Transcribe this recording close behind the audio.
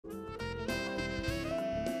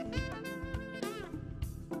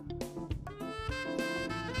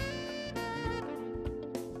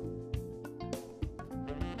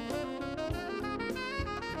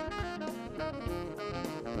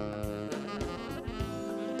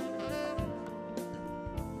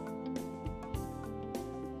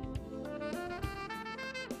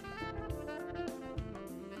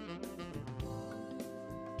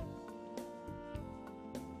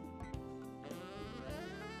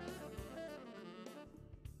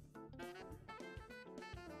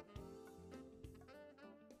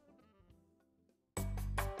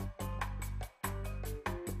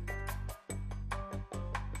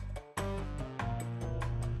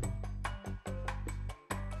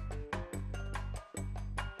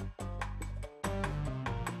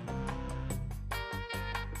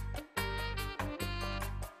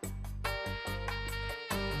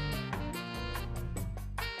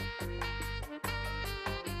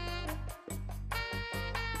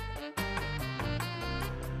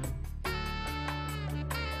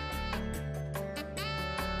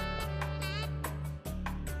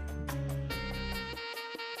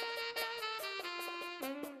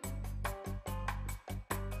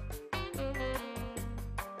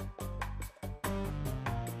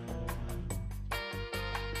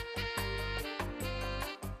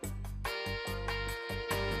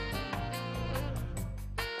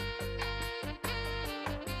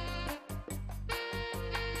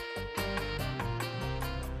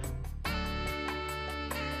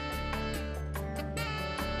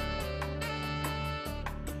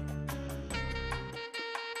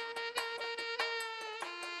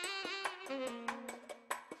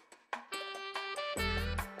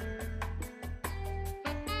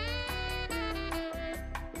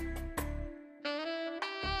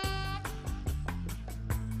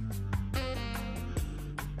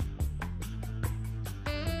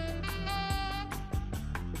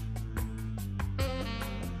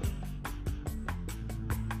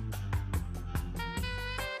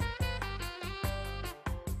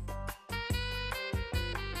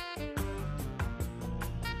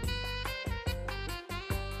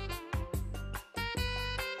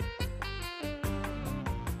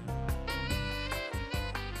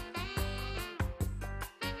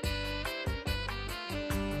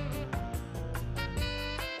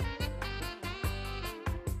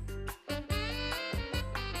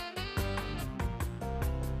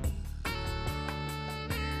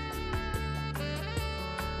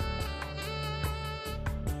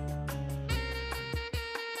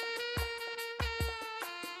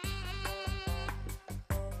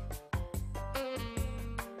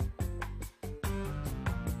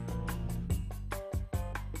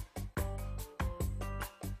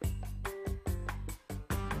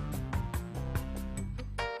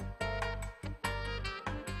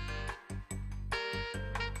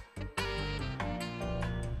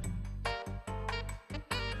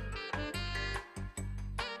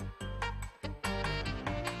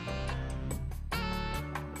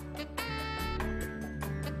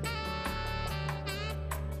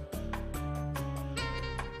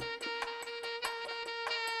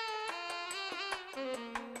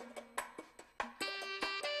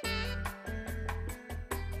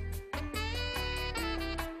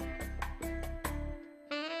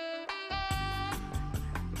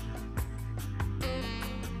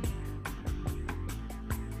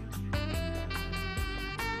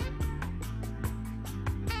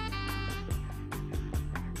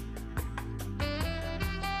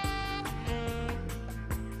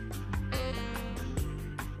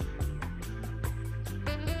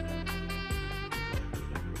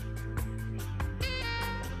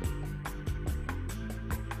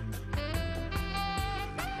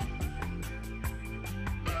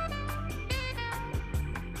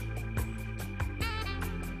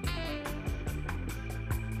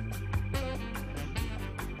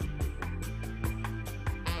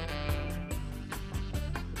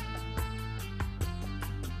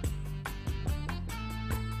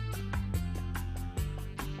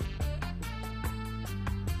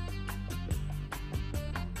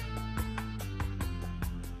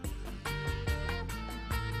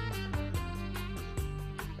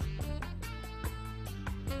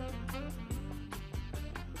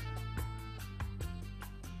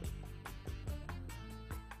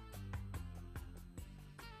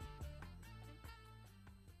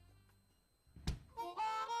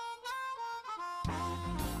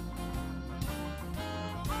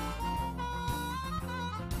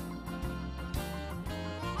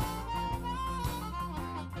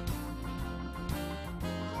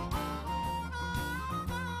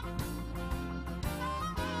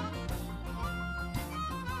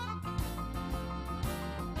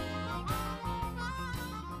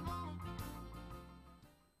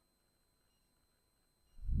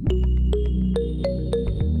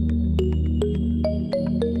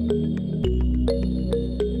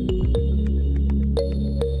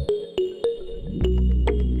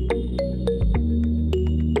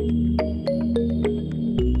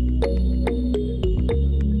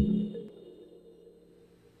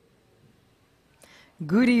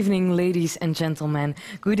evening, ladies and gentlemen.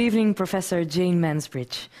 Good evening, Professor Jane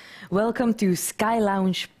Mansbridge. Welcome to Sky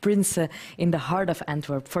Lounge Prince in the heart of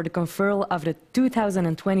Antwerp for the conferral of the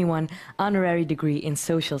 2021 Honorary degree in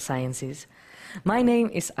Social Sciences. My name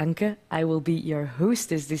is Anke. I will be your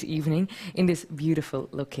hostess this evening in this beautiful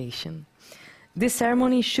location. This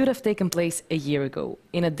ceremony should have taken place a year ago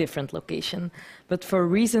in a different location, but for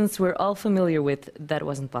reasons we're all familiar with, that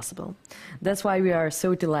wasn't possible. That's why we are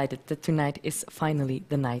so delighted that tonight is finally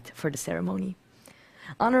the night for the ceremony.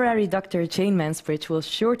 Honorary Dr. Jane Mansbridge will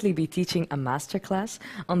shortly be teaching a masterclass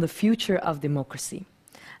on the future of democracy.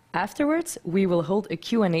 Afterwards, we will hold a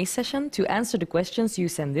Q&A session to answer the questions you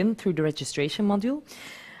send in through the registration module.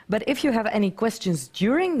 But if you have any questions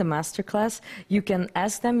during the masterclass, you can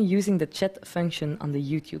ask them using the chat function on the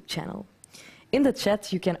YouTube channel. In the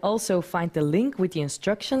chat, you can also find the link with the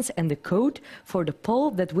instructions and the code for the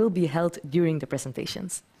poll that will be held during the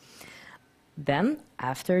presentations. Then,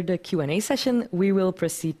 after the Q&A session, we will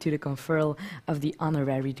proceed to the conferral of the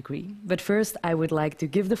honorary degree. But first, I would like to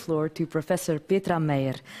give the floor to Professor Petra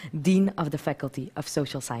Meijer, Dean of the Faculty of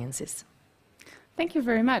Social Sciences. Thank you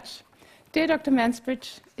very much. Dear Dr.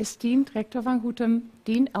 Mansbridge, esteemed Rector van Goetem,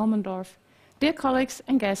 Dean Elmendorf, dear colleagues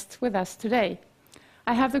and guests with us today,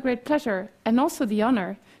 I have the great pleasure and also the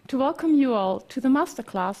honor to welcome you all to the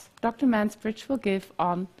masterclass Dr. Mansbridge will give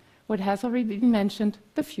on what has already been mentioned,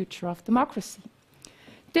 the future of democracy.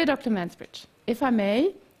 Dear Dr. Mansbridge, if I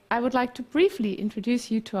may, I would like to briefly introduce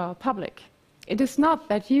you to our public. It is not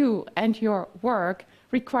that you and your work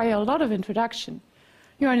require a lot of introduction.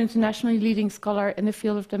 You're an internationally leading scholar in the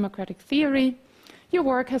field of democratic theory. Your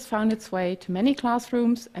work has found its way to many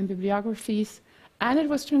classrooms and bibliographies, and it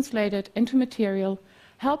was translated into material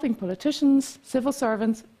helping politicians, civil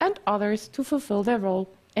servants, and others to fulfill their role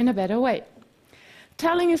in a better way.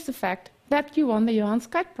 Telling is the fact that you won the Johan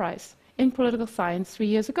Skytte Prize in Political Science 3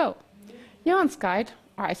 years ago. Johan Skytte,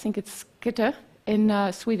 or I think it's Skytte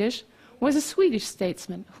in Swedish, was a Swedish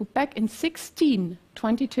statesman who back in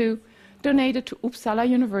 1622 donated to Uppsala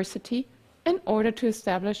University in order to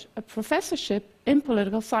establish a professorship in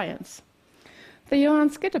political science. The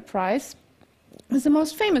Johan Skytte Prize is the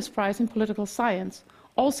most famous prize in political science,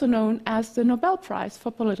 also known as the Nobel Prize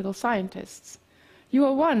for Political Scientists. You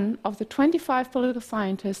are one of the 25 political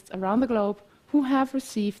scientists around the globe who have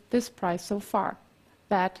received this prize so far.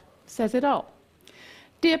 That says it all.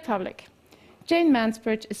 Dear public, Jane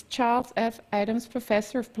Mansbridge is Charles F. Adams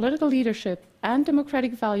Professor of Political Leadership and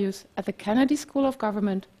Democratic Values at the Kennedy School of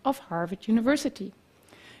Government of Harvard University.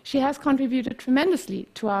 She has contributed tremendously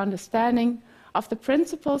to our understanding of the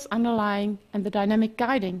principles underlying and the dynamic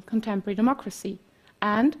guiding contemporary democracy,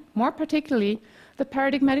 and, more particularly, the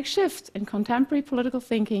paradigmatic shifts in contemporary political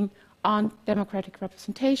thinking on democratic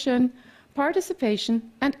representation,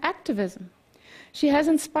 participation, and activism. She has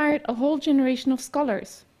inspired a whole generation of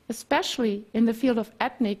scholars, especially in the field of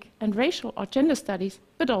ethnic and racial or gender studies,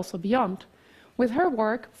 but also beyond, with her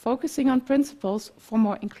work focusing on principles for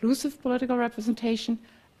more inclusive political representation,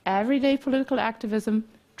 everyday political activism,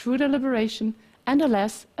 true deliberation, and a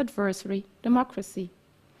less adversary democracy.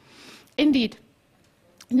 Indeed,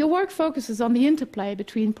 your work focuses on the interplay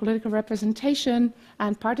between political representation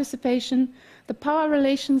and participation, the power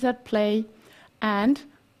relations at play, and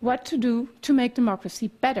what to do to make democracy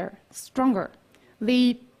better, stronger.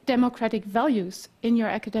 The democratic values in your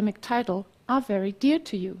academic title are very dear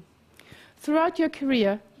to you. Throughout your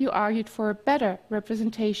career, you argued for a better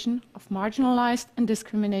representation of marginalized and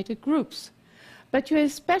discriminated groups, but you are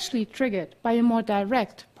especially triggered by a more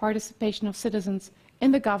direct participation of citizens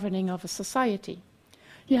in the governing of a society.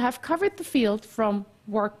 You have covered the field from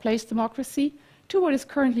workplace democracy to what is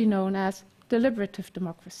currently known as deliberative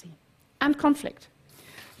democracy and conflict.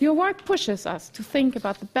 Your work pushes us to think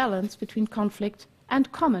about the balance between conflict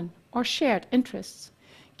and common or shared interests.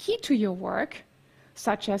 Key to your work,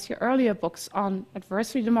 such as your earlier books on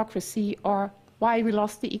adversary democracy or why we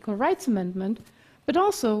lost the Equal Rights Amendment, but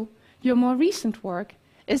also your more recent work,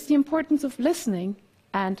 is the importance of listening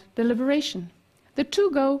and deliberation. The two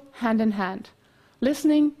go hand in hand.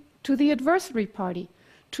 Listening to the adversary party,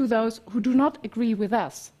 to those who do not agree with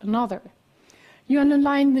us, another. You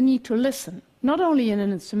underline the need to listen, not only in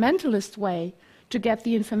an instrumentalist way to get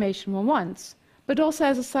the information one wants, but also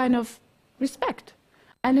as a sign of respect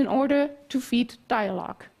and in order to feed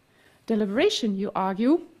dialogue. Deliberation, you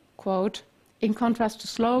argue, quote, in contrast to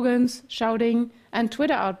slogans, shouting, and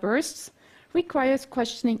Twitter outbursts, requires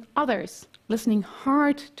questioning others, listening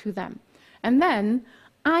hard to them, and then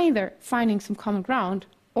either finding some common ground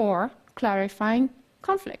or clarifying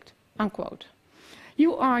conflict, unquote.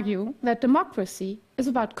 You argue that democracy is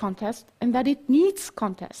about contest and that it needs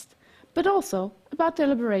contest, but also about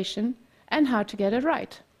deliberation and how to get it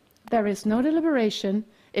right. There is no deliberation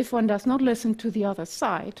if one does not listen to the other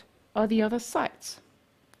side or the other sides.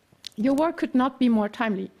 Your work could not be more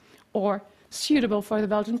timely or suitable for the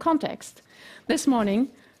Belgian context. This morning,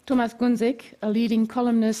 Thomas Gunzik, a leading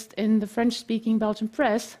columnist in the French-speaking Belgian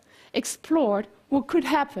press, explored what could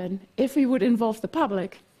happen if we would involve the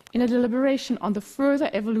public in a deliberation on the further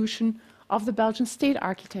evolution of the Belgian state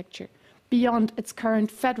architecture beyond its current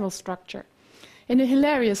federal structure. In a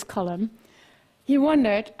hilarious column, he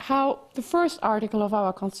wondered how the first article of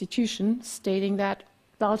our constitution, stating that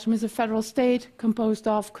Belgium is a federal state composed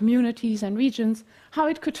of communities and regions, how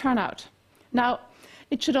it could turn out. Now,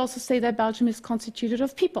 it should also say that Belgium is constituted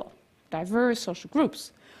of people, diverse social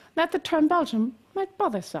groups, that the term Belgium might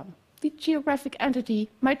bother some. The geographic entity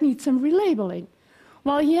might need some relabeling.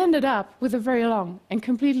 While he ended up with a very long and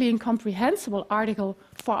completely incomprehensible article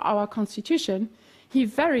for our constitution, he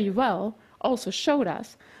very well also showed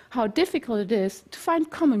us how difficult it is to find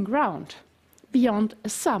common ground beyond a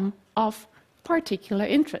sum of particular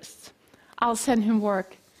interests. I'll send him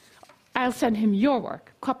your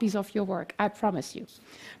work, copies of your work, I promise you.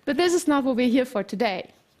 But this is not what we're here for today.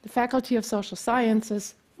 The Faculty of Social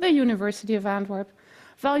Sciences, the University of Antwerp,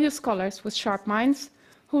 value scholars with sharp minds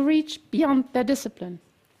who reach beyond their discipline.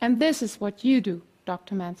 And this is what you do,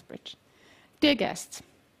 Dr. Mansbridge. Dear guests,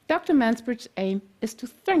 Dr. Mansbridge's aim is to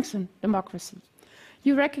strengthen democracy.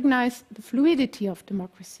 You recognize the fluidity of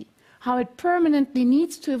democracy, how it permanently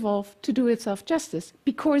needs to evolve to do itself justice,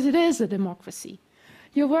 because it is a democracy.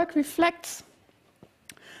 Your work reflects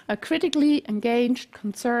a critically engaged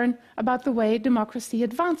concern about the way democracy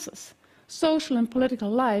advances. Social and political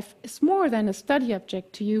life is more than a study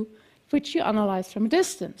object to you, which you analyze from a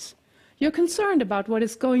distance. You're concerned about what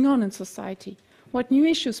is going on in society, what new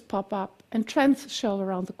issues pop up and trends show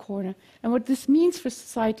around the corner, and what this means for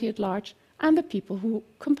society at large and the people who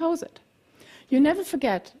compose it. You never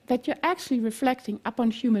forget that you're actually reflecting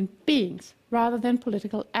upon human beings rather than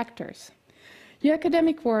political actors. Your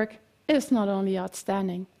academic work is not only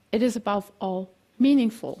outstanding, it is above all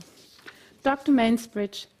meaningful. Dr.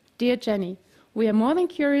 Mansbridge, dear Jenny, we are more than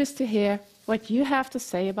curious to hear what you have to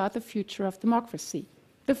say about the future of democracy.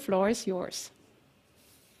 The floor is yours.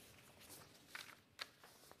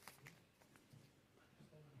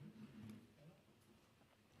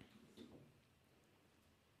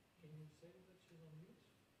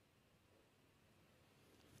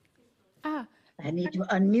 I need to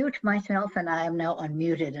unmute myself, and I am now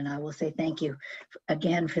unmuted, and I will say thank you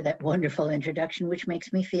again for that wonderful introduction, which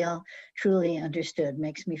makes me feel truly understood,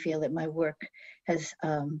 makes me feel that my work has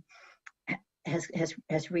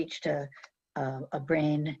reached a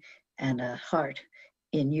brain and a heart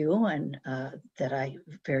in you, and that I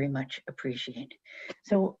very much appreciate.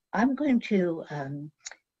 So I'm going to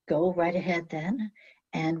go right ahead then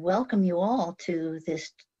and welcome you all to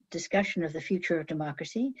this discussion of the future of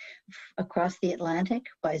democracy across the Atlantic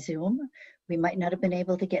by Zoom. We might not have been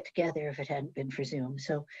able to get together if it hadn't been for Zoom.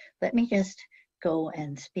 So let me just go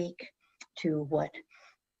and speak to what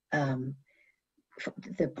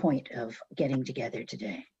the point of getting together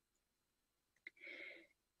today.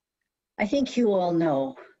 I think you all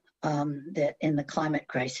know that in the climate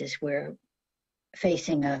crisis, we're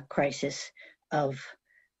facing a crisis of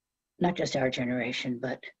not just our generation,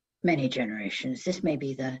 but many generations. This may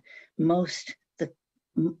be the most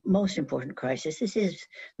important crisis. This is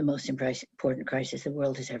the most important crisis the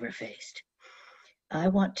world has ever faced. I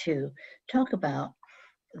want to talk about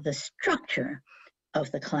the structure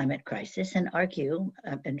of the climate crisis and argue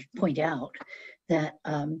and point out that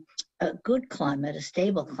a good climate, a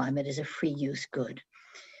stable climate, is a free use good.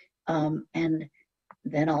 And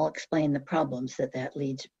then I'll explain the problems that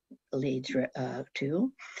leads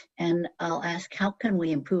to, and I'll ask, how can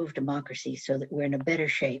we improve democracy so that we're in a better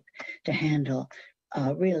shape to handle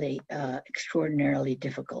really extraordinarily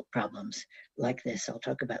difficult problems like this. I'll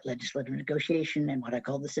talk about legislative negotiation and what I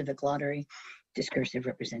call the civic lottery, discursive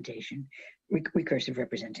representation, recursive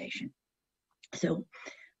representation. So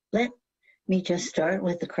let me just start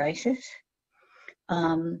with the crisis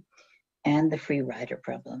and the free rider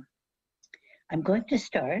problem. I'm going to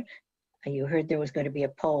start. You heard there was going to be a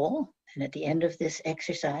poll, and at the end of this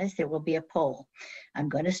exercise, there will be a poll. I'm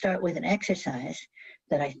going to start with an exercise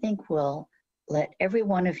that I think will let every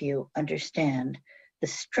one of you understand the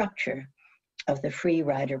structure of the free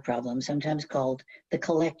rider problem, sometimes called the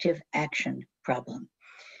collective action problem.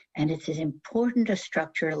 And it's as important a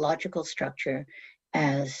structure, a logical structure,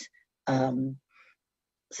 as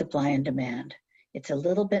supply and demand. It's a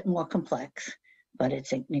little bit more complex, but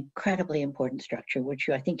it's an incredibly important structure, which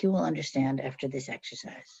I think you will understand after this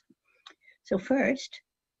exercise. So first,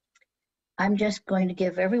 I'm just going to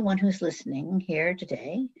give everyone who's listening here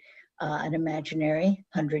today an imaginary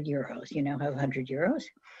 100 euros. You now have 100 euros.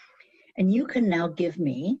 And you can now give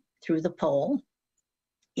me, through the poll,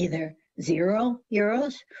 either 0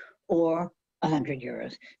 euros or 100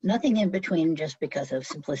 euros. Nothing in between, just because of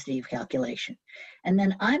simplicity of calculation. And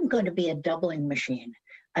then I'm going to be a doubling machine.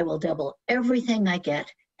 I will double everything I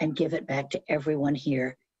get and give it back to everyone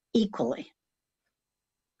here equally.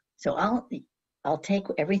 So I'll take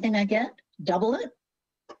everything I get, double it,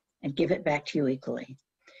 and give it back to you equally.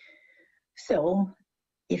 So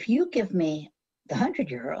if you give me the 100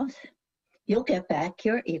 euros, you'll get back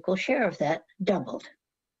your equal share of that doubled.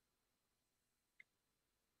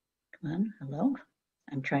 Come on, hello.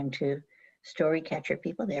 I'm trying to story capture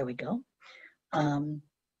people. There we go. I'm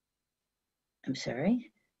sorry.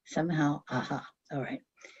 Somehow, aha, all right.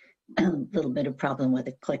 A little bit of problem with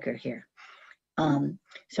the clicker here.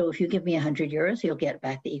 So if you give me 100 euros, you'll get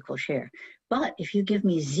back the equal share. But if you give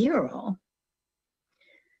me 0,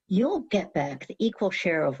 you'll get back the equal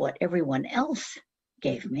share of what everyone else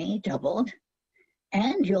gave me, doubled,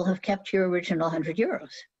 and you'll have kept your original 100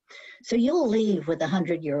 euros. So you'll leave with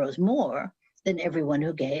 100 euros more than everyone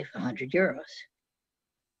who gave 100 euros.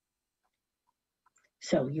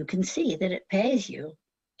 So you can see that it pays you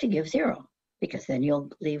to give 0, because then you'll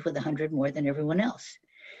leave with 100 more than everyone else.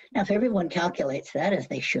 Now, if everyone calculates that, as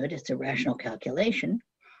they should, it's a rational calculation,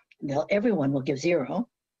 everyone will give 0.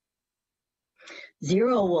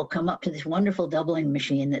 0 will come up to this wonderful doubling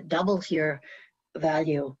machine that doubles your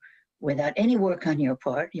value without any work on your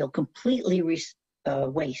part. You'll completely waste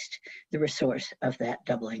the resource of that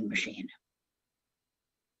doubling machine.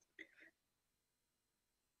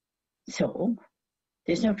 So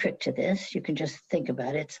there's no trick to this. You can just think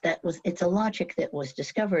about it. It's a logic that was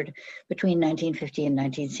discovered between 1950 and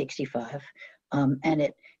 1965, and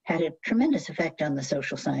it had a tremendous effect on the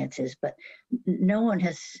social sciences, but no one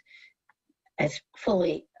has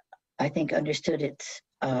fully, I think, understood its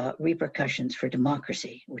repercussions for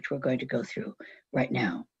democracy, which we're going to go through right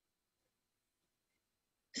now.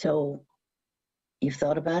 So you've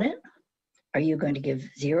thought about it? Are you going to give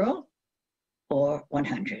 0 or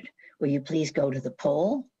 100? Will you please go to the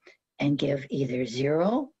poll and give either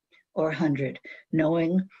 0 or 100,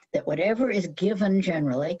 knowing that whatever is given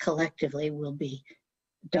generally, collectively, will be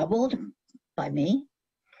doubled by me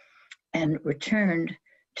and returned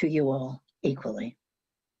to you all equally.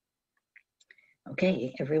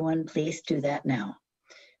 Okay, everyone, please do that now.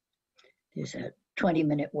 There's a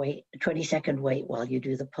 20-second wait while you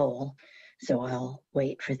do the poll, so I'll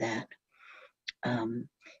wait for that.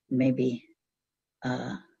 Maybe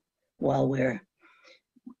while we're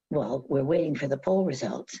waiting for the poll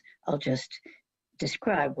results, I'll just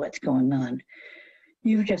describe what's going on.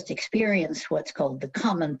 You've just experienced what's called the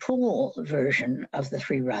common pool version of the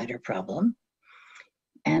free rider problem.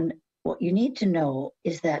 And what you need to know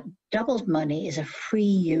is that doubled money is a free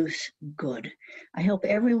use good. I hope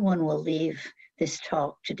everyone will leave this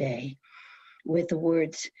talk today with the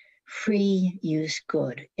words free use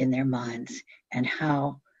good in their minds, and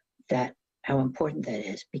how important that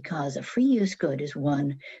is, because a free use good is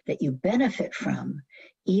one that you benefit from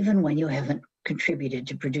even when you haven't contributed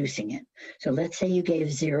to producing it. So let's say you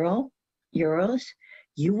gave 0 euros,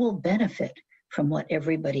 you will benefit from what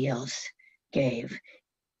everybody else gave,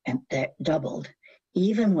 and that doubled,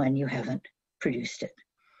 even when you haven't produced it.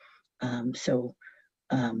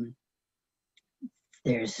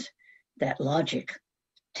 There's that logic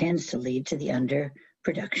tends to lead to the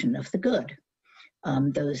underproduction of the good.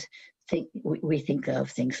 We think of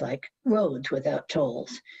things like roads without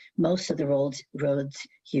tolls. Most of the roads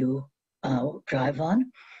you drive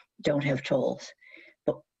on don't have tolls,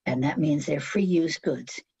 and that means they're free use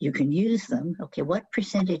goods. You can use them. Okay, what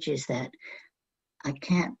percentage is that? I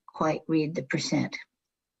can't quite read the percent.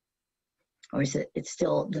 Or is it's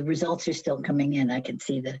still, the results are still coming in. I can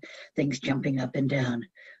see the things jumping up and down.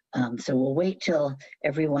 So we'll wait till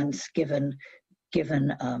everyone's given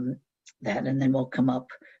that, and then we'll come up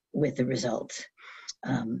with the results.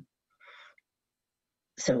 Wait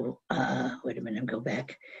a minute, I'll go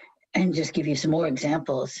back and just give you some more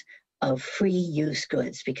examples of free use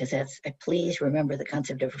goods, because please remember the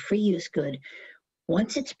concept of a free use good.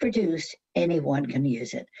 Once it's produced, anyone can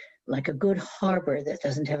use it, like a good harbor that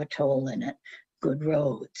doesn't have a toll in it, good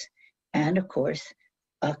roads, and of course,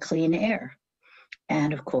 clean air,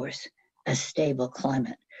 and of course, a stable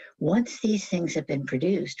climate. Once these things have been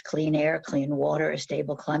produced, clean air, clean water, a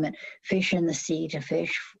stable climate, fish in the sea to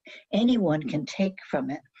fish, anyone can take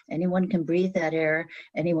from it. Anyone can breathe that air,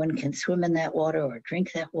 anyone can swim in that water or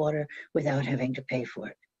drink that water without having to pay for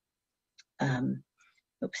it.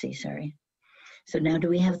 Oopsie, sorry. So now do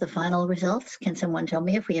we have the final results? Can someone tell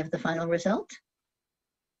me if we have the final result?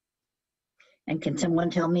 And can someone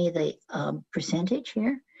tell me the percentage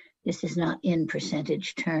here? This is not in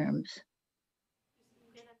percentage terms.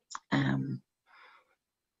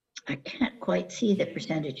 I can't quite see the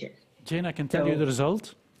percentages. Jane, I can tell you the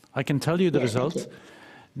result. I can tell you the result.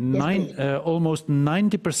 Almost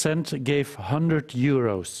 90% gave 100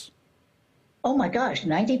 euros. Oh my gosh,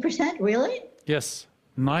 90%? Really? Yes,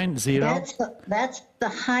 90. That's the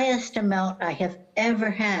highest amount I have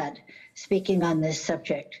ever had speaking on this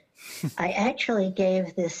subject. I actually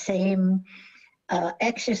gave the same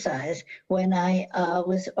exercise when I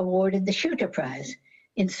was awarded the Shooter Prize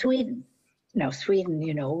in Sweden. Now, Sweden,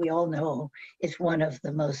 you know, we all know, is one of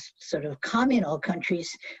the most sort of communal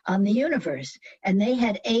countries on the universe, and they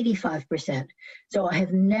had 85%. So I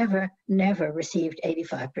have never received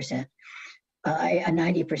 85%,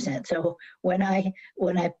 90%. So when I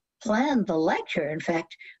planned the lecture, in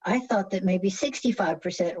fact, I thought that maybe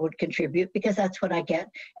 65% would contribute because that's what I get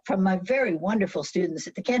from my very wonderful students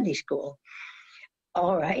at the Kennedy School.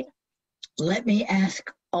 All right, let me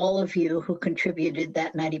ask all of you who contributed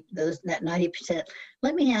that 90%,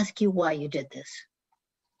 let me ask you why you did this.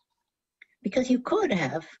 Because you could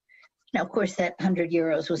have, now of course that 100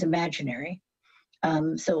 euros was imaginary,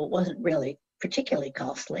 so it wasn't really particularly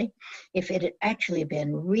costly. If it had actually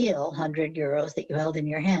been real 100 euros that you held in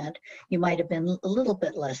your hand, you might have been a little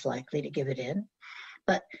bit less likely to give it in.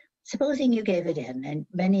 But supposing you gave it in, and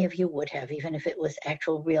many of you would have, even if it was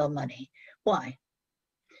actual real money, why?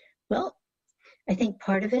 Well, I think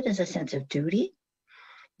part of it is a sense of duty.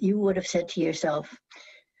 You would have said to yourself,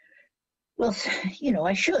 well, you know,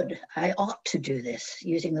 I ought to do this,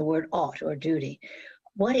 using the word ought or duty.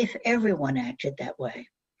 What if everyone acted that way?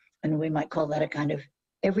 And we might call that a kind of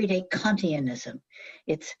everyday Kantianism.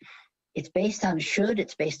 It's based on should,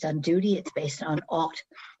 it's based on duty, it's based on ought.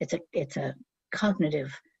 It's a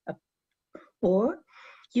cognitive. Or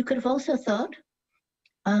you could have also thought,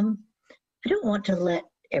 I don't want to let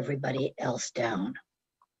everybody else down.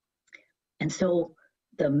 And so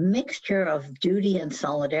the mixture of duty and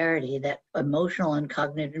solidarity, that emotional and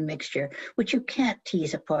cognitive mixture, which you can't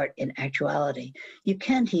tease apart in actuality. You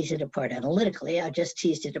can tease it apart analytically. I just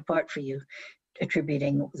teased it apart for you,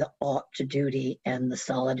 attributing the ought to duty and the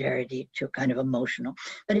solidarity to kind of emotional.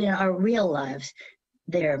 But in our real lives,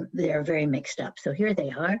 they're very mixed up. So here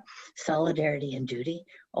they are, solidarity and duty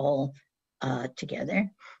all together.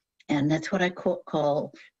 And that's what I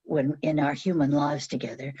call, when in our human lives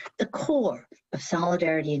together, the core of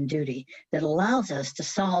solidarity and duty that allows us to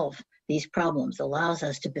solve these problems, allows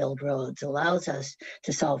us to build roads, allows us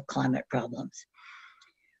to solve climate problems.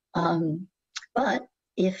 But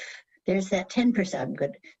if there's that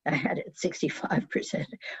 10%, I had it 65%,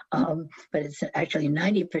 but it's actually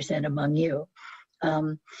 90% among you.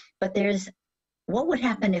 But what would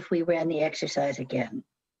happen if we ran the exercise again?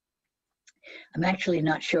 I'm actually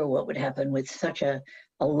not sure what would happen with such a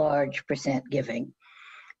large percent giving.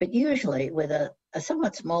 But usually with a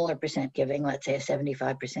somewhat smaller percent giving, let's say a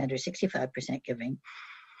 75% or 65% giving,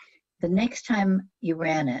 the next time you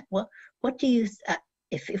ran it, what do you,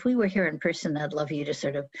 if we were here in person, I'd love you to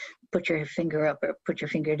sort of put your finger up or put your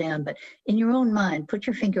finger down, but in your own mind, put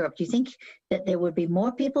your finger up. Do you think that there would be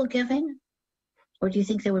more people giving? Or do you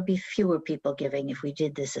think there would be fewer people giving if we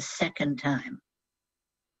did this a second time?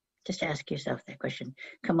 Just ask yourself that question.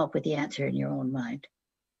 Come up with the answer in your own mind.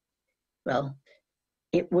 Well,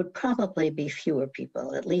 it would probably be fewer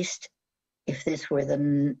people, at least if this were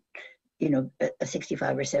the, you know, a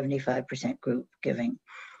 65 or 75% group giving,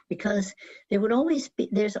 because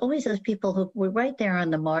there's always those people who were right there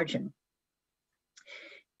on the margin.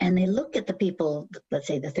 And they look at the people, let's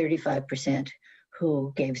say the 35%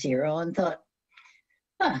 who gave zero and thought,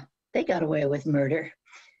 they got away with murder.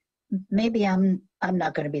 Maybe I'm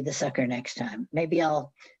not going to be the sucker next time. Maybe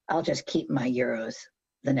I'll just keep my euros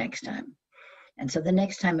the next time. And so the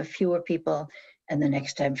next time, fewer people, and the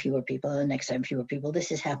next time fewer people, and the next time fewer people. This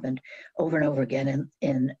has happened over and over again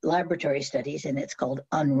in laboratory studies, and it's called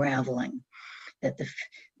unraveling, that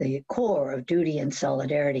the core of duty and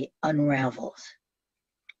solidarity unravels.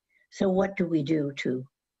 So what do we do to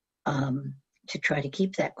try to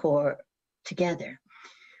keep that core together?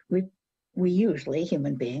 We usually,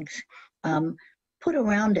 human beings, put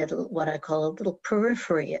around it what I call a little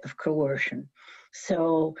periphery of coercion.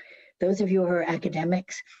 So those of you who are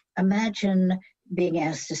academics, imagine being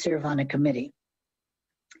asked to serve on a committee.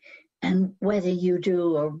 And whether you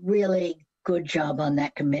do a really good job on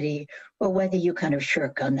that committee, or whether you kind of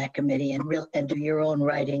shirk on that committee and do your own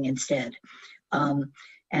writing instead,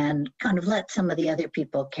 and kind of let some of the other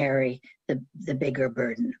people carry the bigger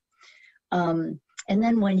burden. And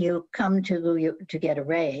then when you come to get a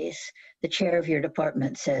raise, the chair of your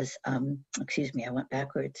department says, excuse me, I went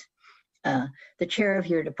backwards. The chair of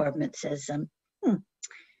your department says,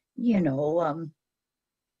 you know,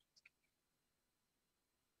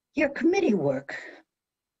 your committee work,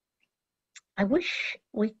 I wish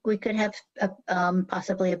we could have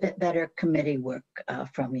possibly a bit better committee work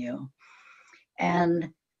from you. And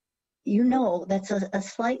you know that's a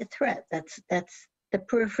slight threat. That's the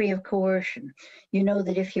periphery of coercion. You know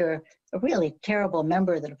that if you're a really terrible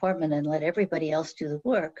member of the department and let everybody else do the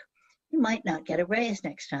work, you might not get a raise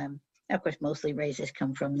next time. Of course, mostly raises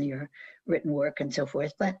come from your written work and so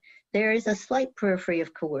forth, but there is a slight periphery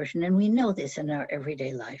of coercion, and we know this in our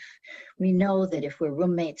everyday life. We know that if we're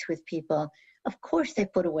roommates with people, of course they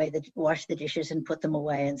wash the dishes and put them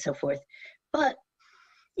away and so forth. But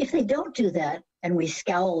if they don't do that and we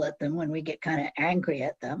scowl at them when we get kind of angry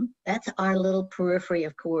at them, that's our little periphery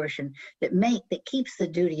of coercion that keeps the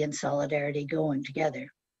duty and solidarity going together.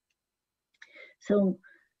 So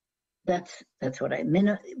that's what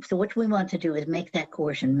so what we want to do is make that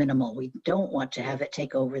coercion minimal. We don't want to have it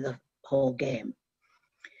take over the whole game.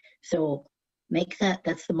 So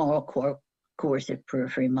that's the moral coercive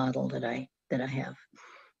periphery model that I have.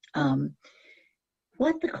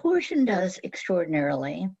 What the coercion does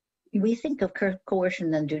extraordinarily, we think of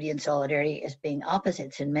coercion and duty and solidarity as being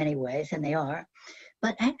opposites in many ways, and they are,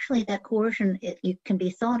 but actually that coercion, it can be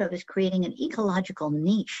thought of as creating an ecological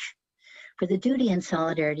niche for the duty and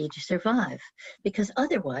solidarity to survive, because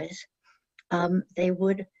otherwise they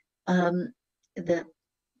would, darn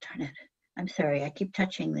it, I'm sorry, I keep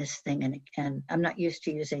touching this thing and I'm not used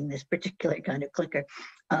to using this particular kind of clicker.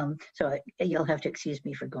 So you'll have to excuse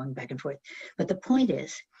me for going back and forth. But the point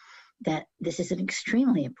is that this is an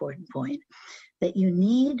extremely important point, that you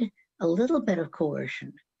need a little bit of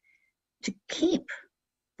coercion to keep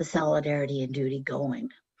the solidarity and duty going,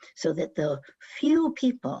 so that the few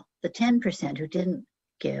people, the 10% who didn't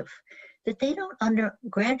give, that they don't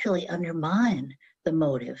gradually undermine the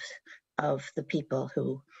motives of the people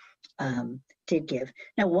who did give.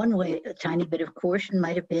 Now, one way, a tiny bit of coercion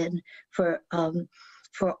might have been for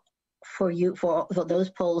those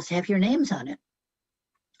polls to have your names on it,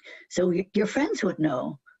 so your friends would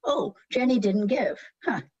know. Oh, Jenny didn't give.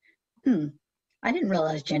 Huh? I didn't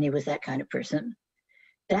realize Jenny was that kind of person.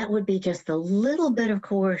 That would be just a little bit of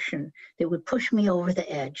coercion that would push me over the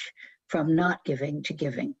edge from not giving to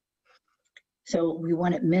giving. So we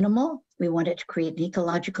want it minimal. We want it to create an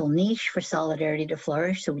ecological niche for solidarity to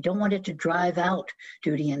flourish. So we don't want it to drive out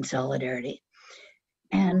duty and solidarity.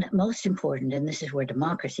 And most important, and this is where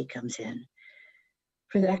democracy comes in,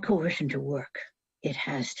 for that coercion to work, it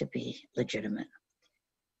has to be legitimate.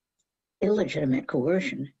 Illegitimate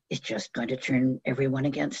coercion is just going to turn everyone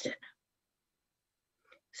against it.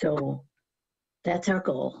 So that's our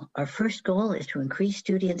goal. Our first goal is to increase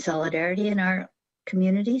duty and solidarity in our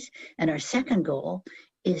communities. And our second goal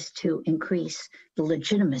is to increase the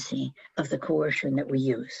legitimacy of the coercion that we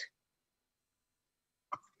use.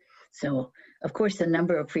 So, of course, the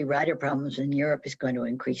number of free rider problems in Europe is going to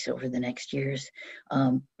increase over the next years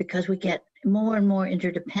because we get more and more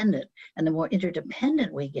interdependent. And the more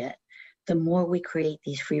interdependent we get, the more we create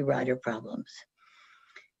these free rider problems.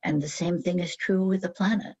 And the same thing is true with the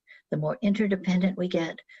planet. The more interdependent we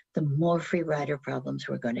get, the more free rider problems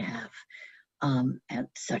we're going to have, and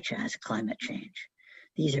such as climate change.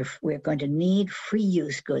 We're going to need free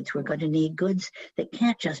use goods. We're going to need goods that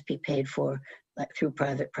can't just be paid for through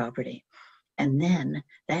private property. And then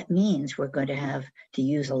that means we're going to have to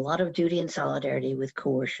use a lot of duty and solidarity with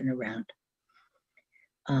coercion around.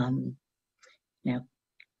 Now,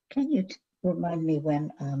 can you remind me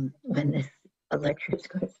when this lecture is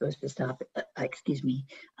supposed to stop? Excuse me,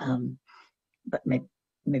 but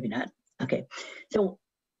maybe not. Okay, so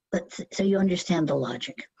you understand the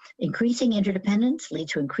logic. Increasing interdependence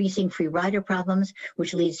leads to increasing free rider problems,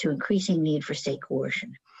 which leads to increasing need for state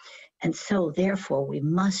coercion. And so therefore we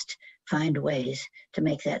must find ways to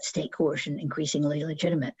make that state coercion increasingly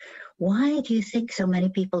legitimate. Why do you think so many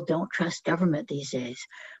people don't trust government these days?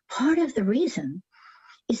 Part of the reason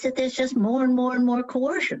is that there's just more and more and more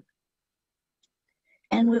coercion.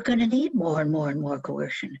 And we're going to need more and more and more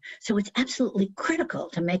coercion. So it's absolutely critical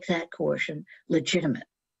to make that coercion legitimate.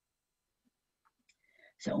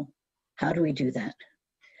 So how do we do that?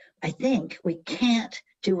 I think we can't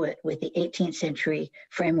do it with the 18th century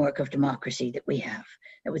framework of democracy that we have.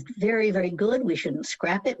 It was very, very good. We shouldn't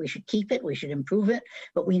scrap it. We should keep it. We should improve it.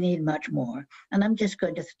 But we need much more. And I'm just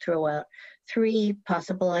going to throw out 3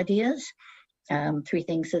 possible ideas, 3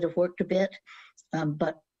 things that have worked a bit.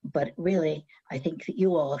 But but really, I think that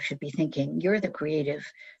you all should be thinking, you're the creative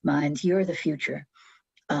minds, you're the future.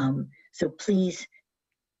 So please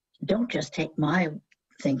don't just take my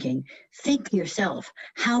thinking, think yourself,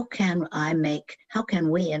 how can I and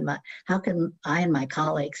my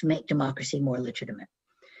colleagues make democracy more legitimate?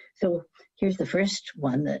 So here's the first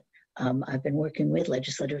one that I've been working with,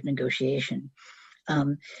 legislative negotiation.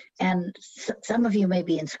 And some of you may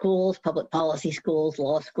be in schools, public policy schools,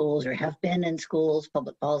 law schools, or have been in schools,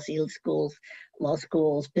 public policy schools, law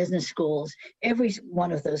schools, business schools. Every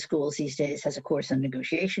one of those schools these days has a course on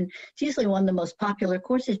negotiation. It's usually one of the most popular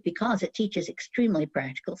courses because it teaches extremely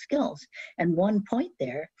practical skills. And one point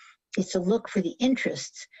there is to look for the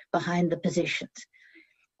interests behind the positions.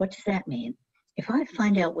 What does that mean? If I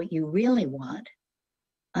find out what you really want,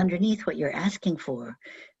 underneath what you're asking for,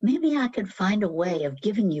 maybe I could find a way of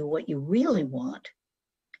giving you what you really want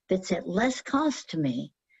that's at less cost to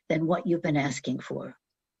me than what you've been asking for.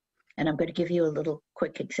 And I'm going to give you a little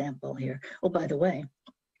quick example here. Oh, by the way,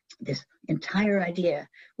 this entire idea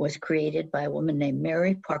was created by a woman named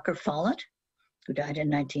Mary Parker Follett, who died in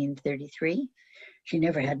 1933. She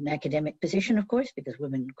never had an academic position, of course, because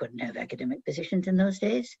women couldn't have academic positions in those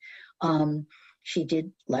days. She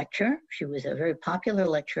did lecture. She was a very popular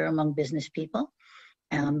lecturer among business people.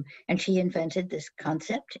 And she invented this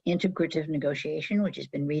concept, integrative negotiation, which has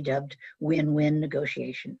been redubbed win-win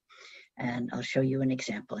negotiation. And I'll show you an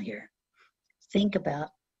example here. Think about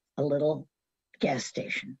a little gas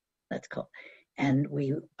station, let's call it. And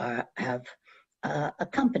we have a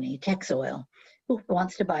company, Texoil, who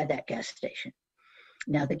wants to buy that gas station.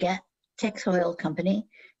 Now, the Texoil company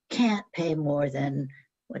can't pay more than,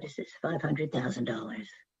 what is this, $500,000.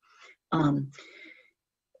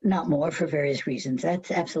 Not more for various reasons. That's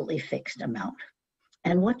absolutely fixed amount.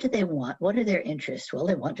 And what do they want? What are their interests? Well,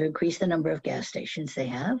 they want to increase the number of gas stations they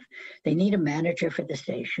have. They need a manager for the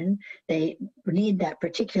station. They need that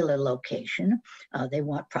particular location. They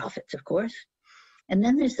want profits, of course. And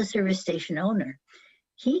then there's the service station owner.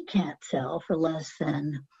 He can't sell for less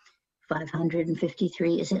than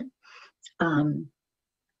 553, is it?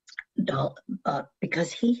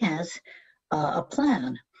 Because he has a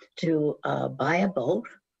plan to buy a boat,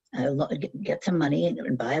 get some money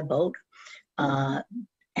and buy a boat,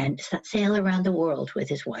 and sail around the world with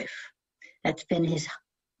his wife. That's been his.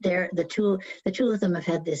 The two of them have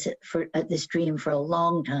had this dream for a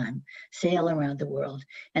long time, sail around the world,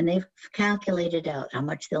 and they've calculated out how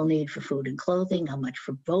much they'll need for food and clothing, how much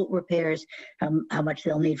for boat repairs, how much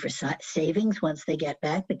they'll need for savings once they get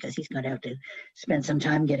back, because he's going to have to spend some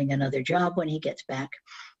time getting another job when he gets back,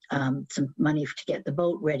 some money to get the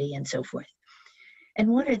boat ready, and so forth. And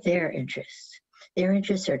what are their interests? Their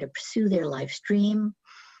interests are to pursue their life's dream.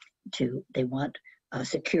 They want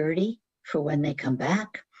security for when they come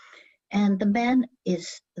back. And the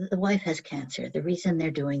wife has cancer. The reason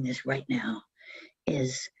they're doing this right now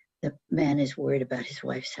is the man is worried about his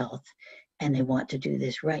wife's health, and they want to do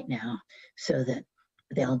this right now so that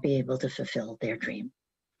they'll be able to fulfill their dream.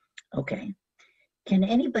 Okay. Can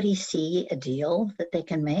anybody see a deal that they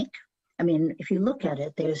can make? I mean, if you look at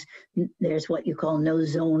it, there's what you call no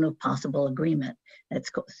zone of possible agreement. That's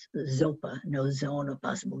called ZOPA, no zone of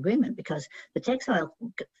possible agreement, because the Texoil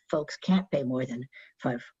folks can't pay more than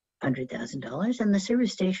 $500,000, and the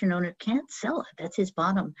service station owner can't sell it. That's his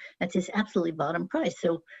absolutely bottom price.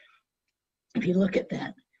 So if you look at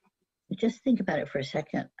that, just think about it for a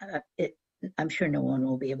second. I'm sure no one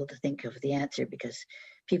will be able to think of the answer, because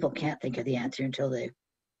people can't think of the answer until they've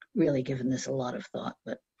really given this a lot of thought.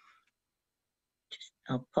 But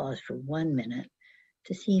I'll pause for 1 minute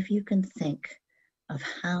to see if you can think of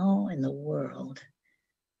how in the world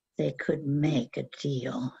they could make a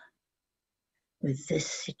deal with this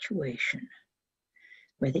situation,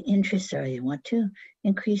 where the interests are, they want to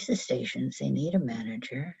increase the stations, they need a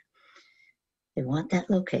manager, they want that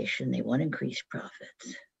location, they want increased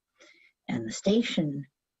profits. And the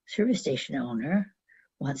service station owner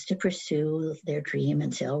wants to pursue their dream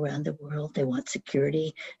and sail around the world. They want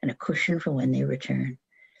security and a cushion for when they return.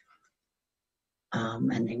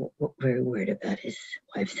 And they were very worried about his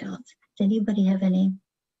wife's health. Does anybody have any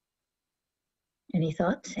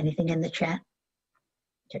thoughts? Anything in the chat?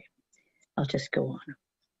 Okay, I'll just go on.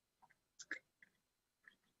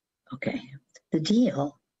 Okay, the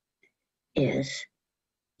deal is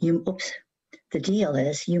you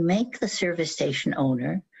make the service station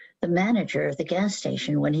owner the manager of the gas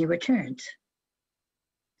station when he returns.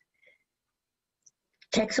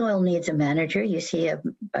 Texoil needs a manager. You see,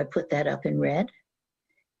 I put that up in red.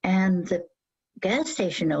 And the gas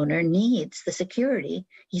station owner needs the security.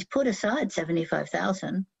 He's put aside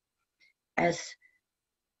 $75,000 as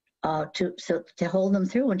to hold them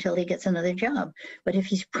through until he gets another job. But if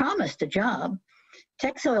he's promised a job,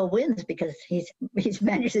 Texoil wins because he's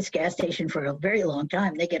managed this gas station for a very long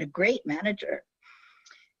time. They get a great manager,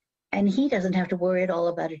 and he doesn't have to worry at all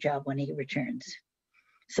about a job when he returns.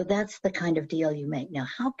 So that's the kind of deal you make. Now,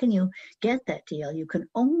 how can you get that deal? You can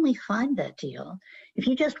only find that deal if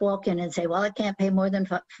you just walk in and say, well, I can't pay more than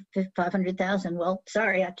 500,000. Well,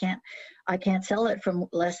 sorry, I can't sell it for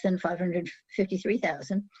less than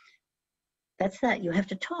 553,000. That's that. You have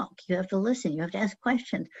to talk. You have to listen. You have to ask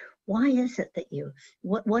questions. Why is it that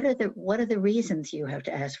what are the reasons you have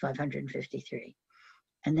to ask 553?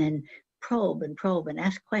 And then probe and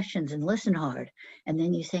ask questions and listen hard. And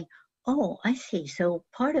then you say, oh, I see. So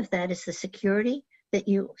part of that is the security that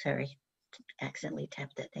sorry, accidentally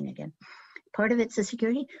tapped that thing again. Part of it's the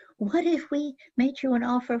security. What if we made you an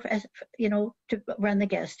offer to run the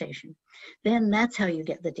gas station? Then that's how you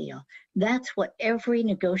get the deal. That's what every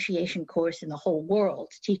negotiation course in the whole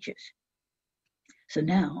world teaches. So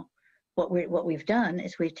now what we've done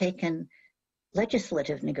is we've taken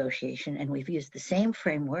legislative negotiation and we've used the same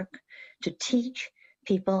framework to teach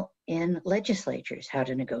people in legislatures how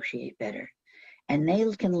to negotiate better. And they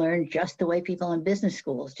can learn just the way people in business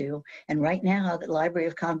schools do. And right now, the Library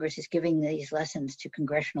of Congress is giving these lessons to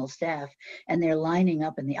congressional staff, and they're lining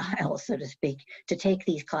up in the aisle, so to speak, to take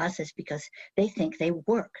these classes because they think they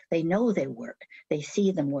work. They know they work. They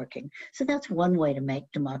see them working. So that's one way to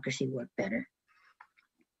make democracy work better.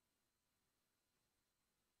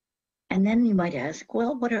 And then you might ask,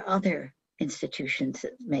 well, what are other institutions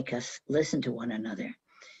that make us listen to one another?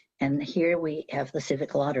 And here we have the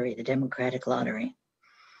civic lottery, the democratic lottery.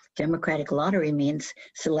 Democratic lottery means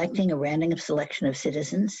selecting a random selection of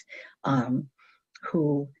citizens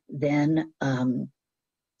who then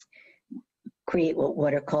create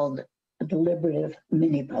what are called deliberative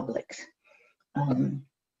mini-publics.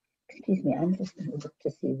 Excuse me, I'm just going to look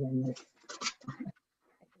to see when this...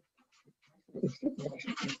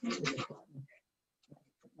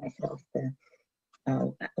 myself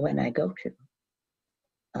when I go to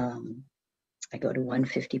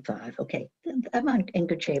 155. Okay, I'm in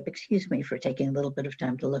good shape. Excuse me for taking a little bit of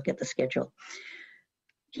time to look at the schedule.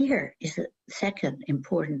 Here is the second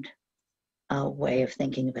important way of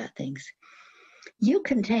thinking about things. You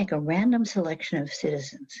can take a random selection of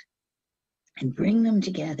citizens and bring them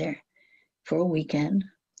together for a weekend,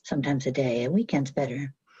 sometimes a day, a weekend's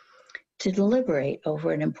better, to deliberate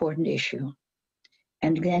over an important issue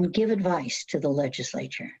and then give advice to the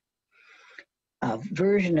legislature. A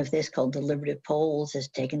version of this called deliberative polls has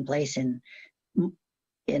taken place in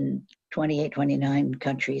 28, 29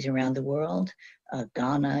 countries around the world,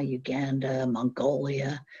 Ghana, Uganda,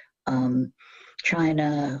 Mongolia,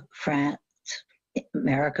 China, France,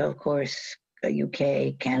 America, of course,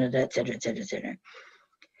 UK, Canada, et cetera, et cetera, et cetera.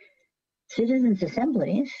 Citizens'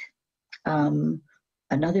 assemblies,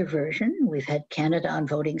 another version, we've had Canada on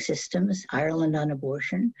voting systems, Ireland on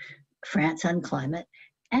abortion, France on climate,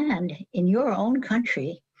 and in your own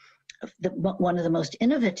country, one of the most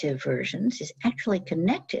innovative versions is actually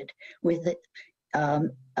connected with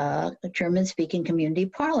the German-speaking community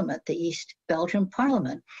parliament, the East Belgium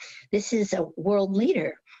Parliament. This is a world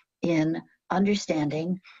leader in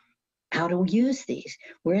understanding how to use these.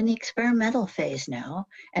 We're in the experimental phase now,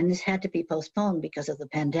 and this had to be postponed because of the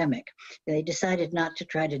pandemic. They decided not to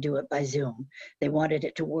try to do it by Zoom. They wanted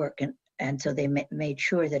it to work, and so they made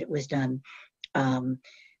sure that it was done.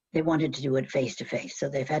 They wanted to do it face-to-face, so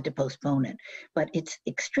they've had to postpone it. But it's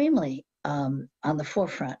extremely on the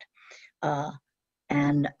forefront.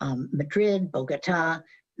 Madrid, Bogota,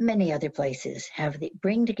 many other places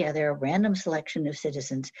bring together a random selection of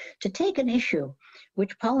citizens to take an issue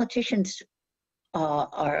which politicians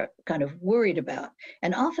are kind of worried about.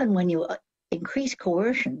 And often when you increase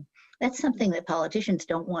coercion, that's something that politicians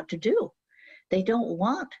don't want to do. They don't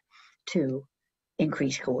want to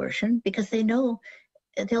increase coercion because they know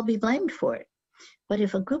they'll be blamed for it. But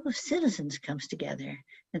if a group of citizens comes together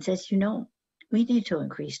and says, we need to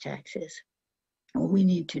increase taxes, or we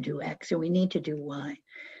need to do X, or we need to do Y,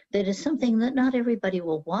 that is something that not everybody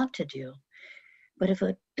will want to do. But if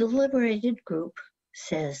a deliberated group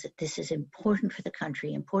says that this is important for the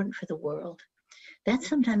country, important for the world, that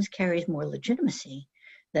sometimes carries more legitimacy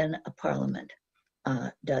than a parliament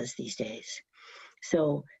does these days.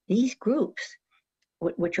 So these groups,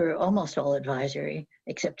 which are almost all advisory,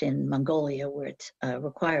 except in Mongolia where it's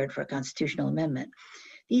required for a constitutional amendment,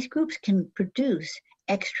 these groups can produce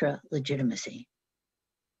extra legitimacy.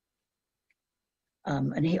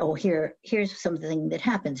 Here's something that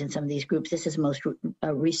happens in some of these groups. This is the most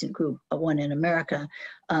recent group, one in America.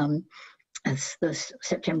 It's the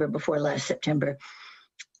September before last September.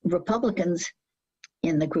 Republicans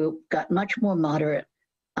in the group got much more moderate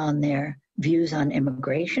on their views on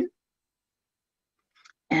immigration,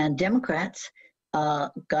 and Democrats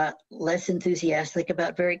got less enthusiastic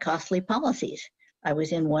about very costly policies. I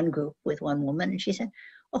was in one group with one woman, and she said,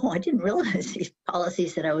 "Oh, I didn't realize these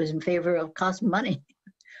policies that I was in favor of cost money."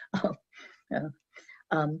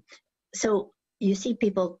 So you see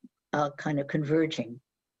people kind of converging.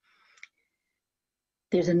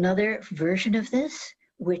 There's another version of this,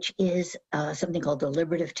 which is something called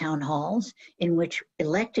deliberative town halls, in which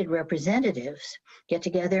elected representatives get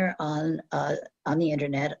together on the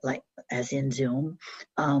internet, like as in Zoom,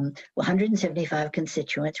 175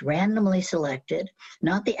 constituents, randomly selected,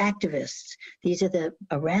 not the activists. These are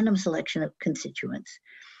a random selection of constituents.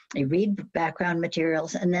 They read background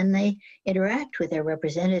materials, and then they interact with their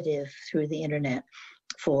representative through the internet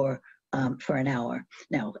for an hour.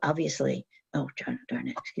 Now, obviously, oh, darn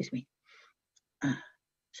it, excuse me.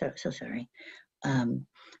 So sorry.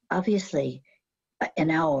 Obviously,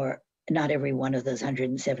 an hour, not every one of those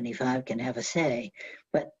 175 can have a say,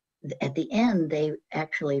 but at the end, they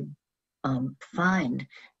actually find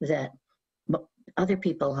that other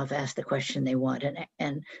people have asked the question they want,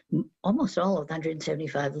 and almost all of the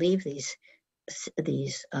 175 leave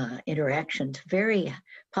these interactions very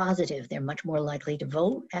positive. They're much more likely to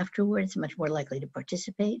vote afterwards, much more likely to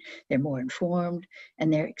participate. They're more informed,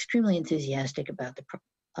 and they're extremely enthusiastic about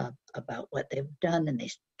about what they've done, and they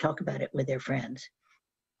talk about it with their friends.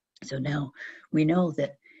 So now we know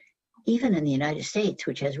that even in the United States,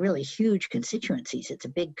 which has really huge constituencies, it's a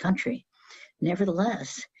big country,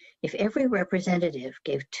 nevertheless, if every representative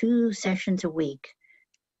gave 2 sessions a week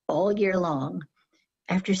all year long,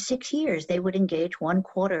 after 6 years, they would engage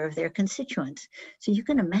 1/4 of their constituents. So you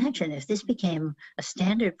can imagine if this became a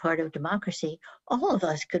standard part of democracy, all of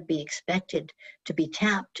us could be expected to be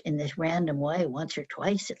tapped in this random way once or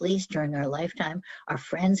twice, at least during our lifetime. Our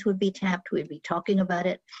friends would be tapped. We'd be talking about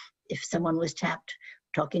it. If someone was tapped,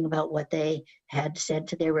 talking about what they had said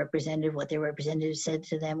to their representative, what their representative said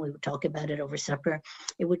to them, we would talk about it over supper.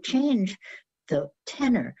 It would change the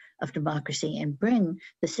tenor of democracy and bring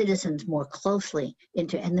the citizens more closely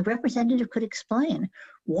into, and the representative could explain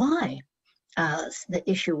why the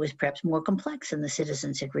issue was perhaps more complex than the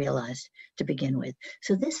citizens had realized to begin with.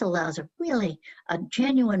 So this allows a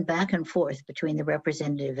genuine back and forth between the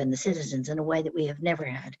representative and the citizens in a way that we have never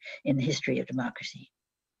had in the history of democracy.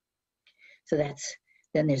 So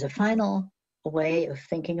then there's a final way of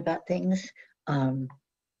thinking about things,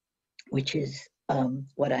 which is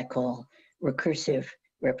what I call recursive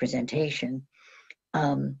representation.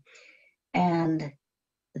 And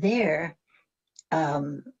there,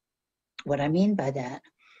 what I mean by that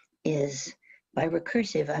is, by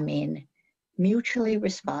recursive, I mean mutually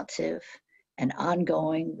responsive and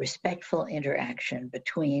ongoing respectful interaction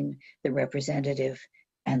between the representative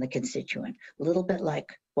and the constituent. A little bit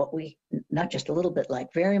like what not just a little bit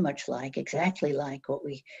like, very much like, exactly like what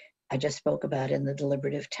I just spoke about in the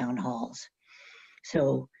deliberative town halls.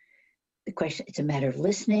 So the question, it's a matter of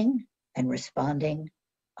listening and responding,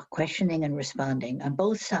 questioning and responding on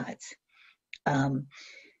both sides.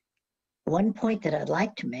 One point that I'd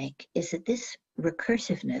like to make is that this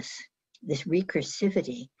recursiveness, this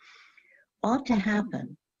recursivity, ought to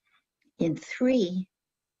happen in 3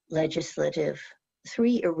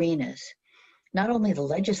 arenas. Not only the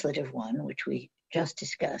legislative one, which we just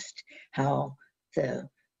discussed, how the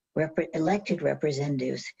elected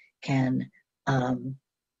representatives can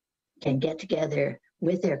get together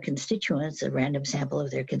with their constituents, a random sample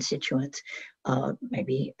of their constituents,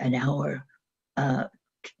 maybe an hour,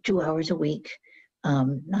 2 hours a week.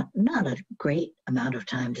 Not a great amount of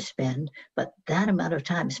time to spend, but that amount of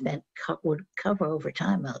time spent would cover over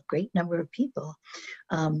time a great number of people.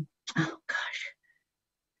 Oh gosh,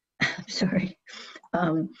 I'm sorry.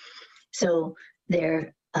 So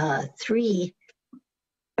there are 3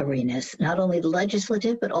 arenas, not only the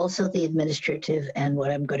legislative, but also the administrative and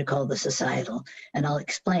what I'm going to call the societal. And I'll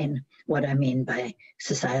explain what I mean by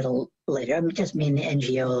societal later. I just mean the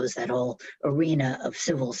NGOs, that whole arena of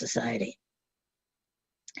civil society.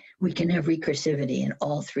 We can have recursivity in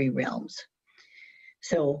all 3 realms.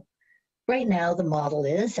 So right now, the model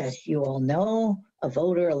is, as you all know, a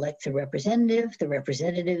voter elects a representative, the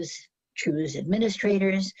representatives choose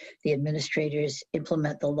administrators, the administrators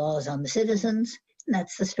implement the laws on the citizens, and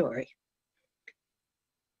that's the story.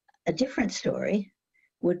 A different story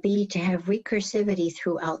would be to have recursivity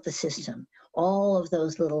throughout the system. All of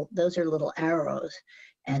those are little arrows,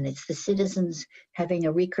 and it's the citizens having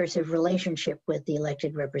a recursive relationship with the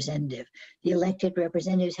elected representative. The elected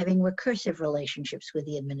representatives having recursive relationships with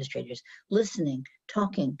the administrators, listening,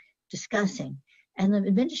 talking, discussing, and the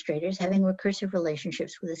administrators having recursive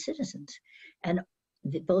relationships with the citizens. And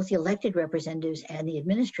both the elected representatives and the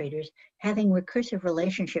administrators having recursive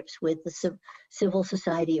relationships with the civil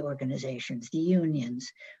society organizations, the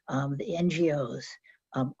unions, the NGOs,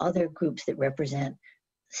 other groups that represent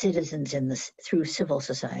citizens through civil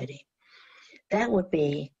society. That would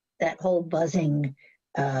be that whole buzzing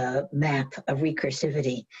map of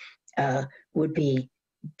recursivity would be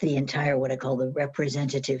the entire, what I call the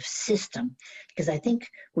representative system, because I think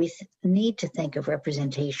we need to think of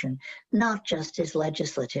representation not just as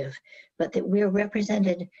legislative, but that we're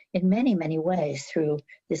represented in many, many ways through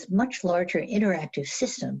this much larger interactive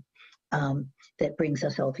system that brings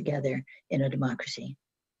us all together in a democracy.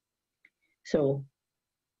 So,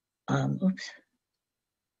 oops.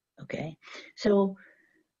 Okay, so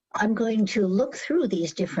I'm going to look through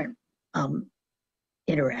these different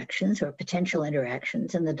interactions or potential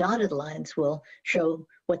interactions, and the dotted lines will show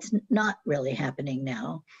what's not really happening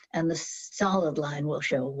now, and the solid line will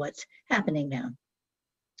show what's happening now.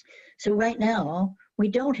 So right now, we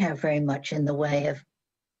don't have very much in the way of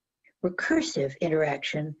recursive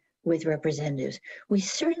interaction with representatives. We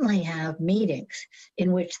certainly have meetings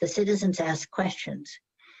in which the citizens ask questions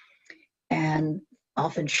and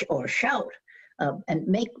often or shout and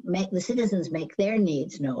make the citizens make their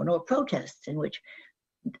needs known, or protests in which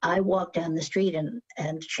I walk down the street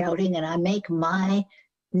and shouting, and I make my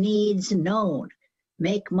needs known,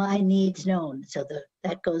 make my needs known. So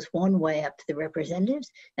that goes one way up to the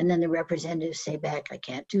representatives, and then the representatives say back, I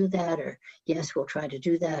can't do that, or yes, we'll try to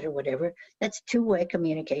do that, or whatever. That's two-way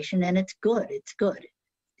communication, and it's good. It's good.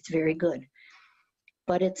 It's very good.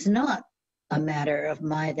 But it's not a matter of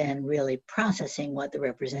my then really processing what the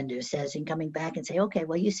representative says and coming back and say, okay,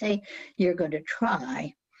 well, you say you're going to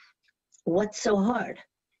try. What's so hard?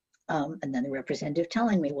 And then the representative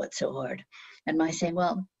telling me what's so hard. And my saying,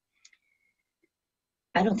 well,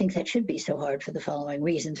 I don't think that should be so hard for the following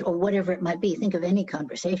reasons, or whatever it might be. Think of any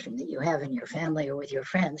conversation that you have in your family or with your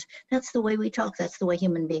friends. That's the way we talk. That's the way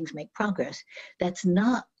human beings make progress. That's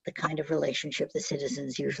not the kind of relationship the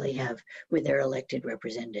citizens usually have with their elected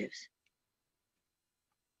representatives.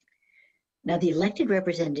 Now, the elected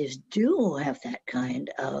representatives do have that kind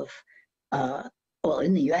of, well,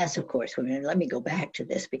 in the US, of course, let me go back to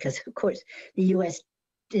this, because, of course,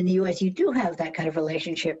 in the US, you do have that kind of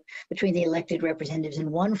relationship between the elected representatives and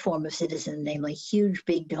one form of citizen, namely huge,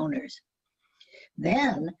 big donors.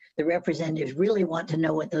 Then the representatives really want to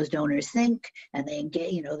know what those donors think, and they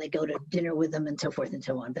engage, they go to dinner with them and so forth and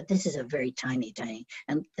so on. But this is a very tiny,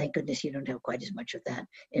 and thank goodness you don't have quite as much of that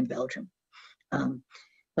in Belgium.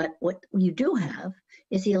 But what you do have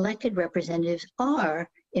is the elected representatives are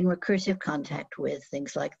in recursive contact with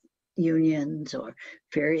things like unions or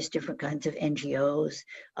various different kinds of NGOs.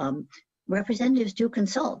 Representatives do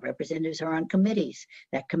consult. Representatives are on committees.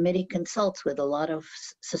 That committee consults with a lot of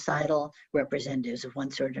societal representatives of one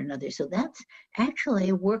sort or another. So that's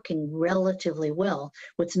actually working relatively well.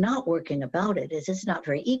 What's not working about it is it's not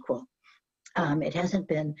very equal. It hasn't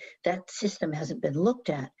been, that system hasn't been looked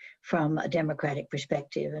at from a democratic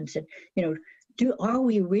perspective and said, are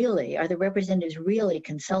the representatives really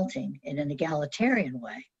consulting in an egalitarian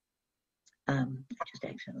way? Just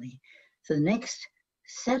accidentally. So the next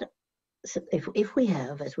set, if we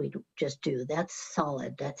have, as we just do, that's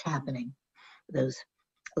solid, that's happening, those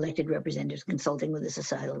elected representatives consulting with the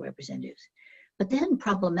societal representatives. But then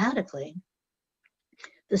problematically,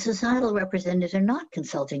 the societal representatives are not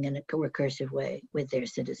consulting in a recursive way with their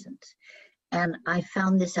citizens. And I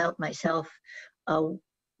found this out myself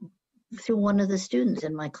through one of the students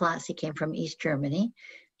in my class. He came from East Germany.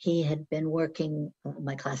 He had been working,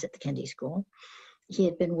 my class at the Kennedy School. He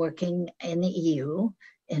had been working in the EU,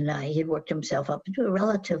 and he had worked himself up into a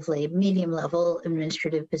relatively medium-level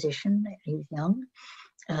administrative position. He was young,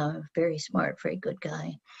 very smart, very good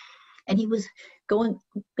guy. And he was going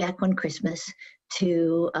back one Christmas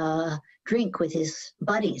to drink with his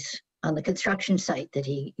buddies on the construction site that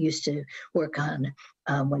he used to work on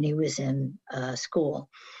when he was in school.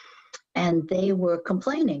 And they were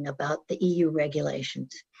complaining about the EU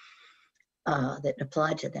regulations that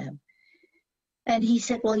applied to them. And he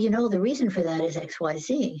said, well, the reason for that is X, Y,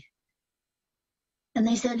 Z. And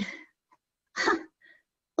they said, well,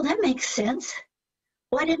 that makes sense.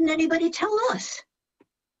 Why didn't anybody tell us?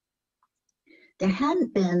 There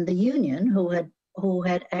hadn't been the union who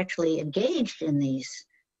had actually engaged in these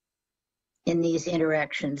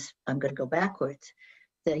interactions. I'm going to go backwards.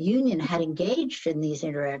 The union had engaged in these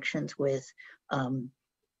interactions with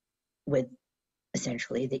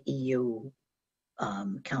essentially the EU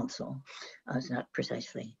Council. It's not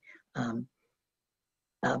precisely.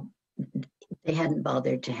 They hadn't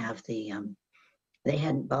bothered to have the They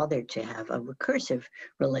hadn't bothered to have a recursive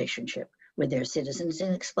relationship with their citizens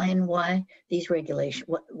and explain why these regulations,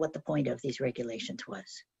 what the point of these regulations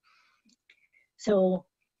was. So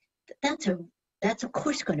that's of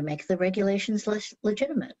course going to make the regulations less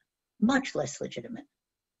legitimate, much less legitimate.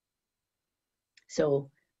 So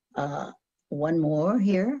one more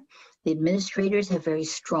here, the administrators have very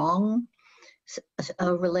strong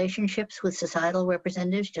relationships with societal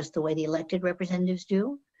representatives, just the way the elected representatives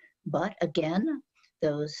do. But again,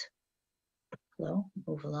 those, hello,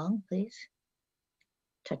 move along, please.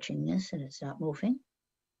 Touching this and it's not moving.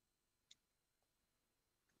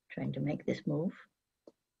 Trying to make this move.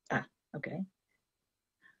 Ah, okay.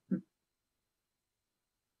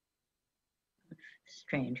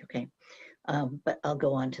 Strange, okay. But I'll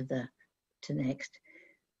go on to the next.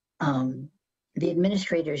 The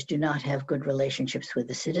administrators do not have good relationships with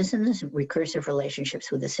the citizens, recursive relationships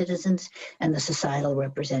with the citizens, and the societal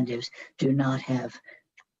representatives do not have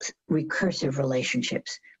recursive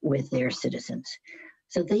relationships with their citizens.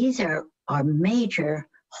 So these are major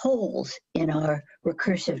holes in our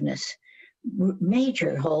recursiveness,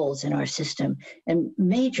 major holes in our system, and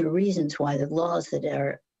major reasons why the laws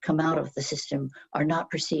that come out of the system are not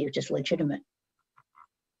perceived as legitimate.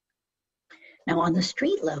 Now, on the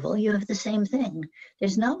street level, you have the same thing.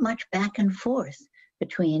 There's not much back and forth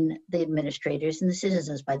between the administrators and the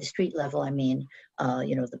citizens. By the street level, I mean,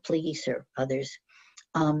 the police or others.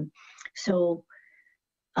 So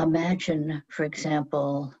imagine, for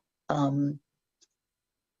example, that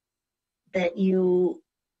you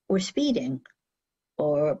were speeding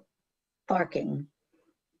or parking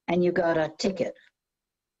and you got a ticket.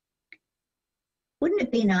 Wouldn't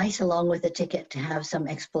it be nice, along with the ticket, to have some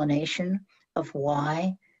explanation of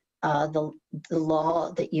why the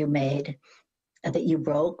law that you made, that you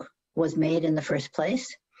broke, was made in the first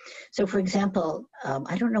place? So, for example,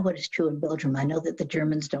 I don't know what is true in Belgium. I know that the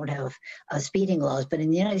Germans don't have speeding laws, but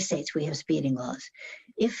in the United States, we have speeding laws.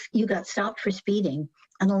 If you got stopped for speeding,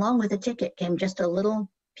 and along with the ticket came just a little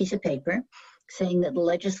piece of paper saying that the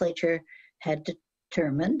legislature had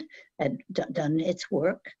determined, had done its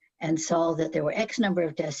work, and saw that there were X number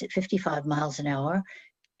of deaths at 55 miles an hour,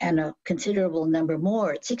 and a considerable number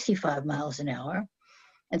more at 65 miles an hour.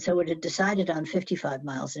 And so it had decided on 55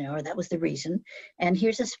 miles an hour. That was the reason. And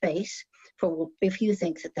here's a space for, if you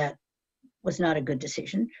think that that was not a good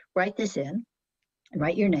decision, write this in, and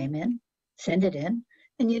write your name in, send it in,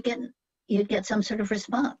 and you'd get some sort of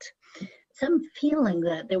response. Some feeling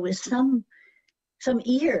that there was some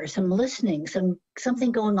ear, some listening,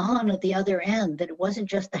 something going on at the other end, that it wasn't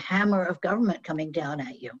just the hammer of government coming down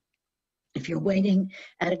at you. If you're waiting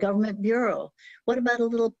at a government bureau, what about a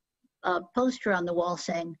little poster on the wall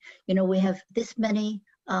saying, we have this many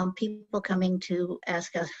people coming to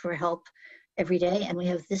ask us for help every day, and we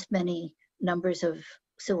have this many numbers of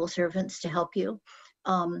civil servants to help you.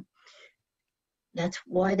 That's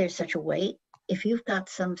why there's such a wait. If you've got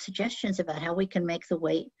some suggestions about how we can make the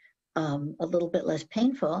wait a little bit less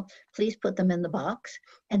painful, please put them in the box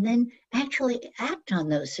and then actually act on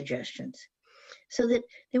those suggestions, so that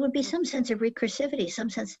there would be some sense of recursivity, some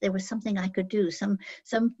sense there was something I could do, some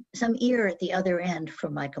ear at the other end for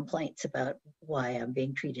my complaints about why I'm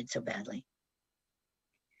being treated so badly.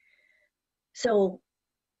 So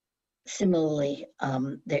similarly,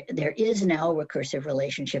 there is now recursive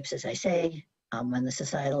relationships, as I say, in the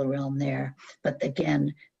societal realm there. But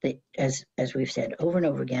again, as we've said over and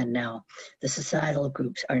over again now, the societal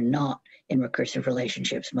groups are not in recursive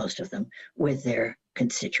relationships, most of them, with their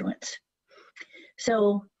constituents.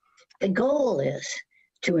 So the goal is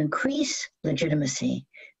to increase legitimacy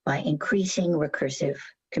by increasing recursive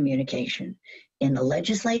communication in the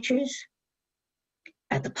legislatures,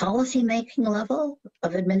 at the policy-making level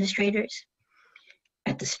of administrators,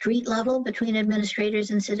 at the street level between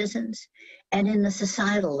administrators and citizens, and in the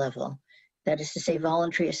societal level, that is to say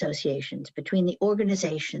voluntary associations, between the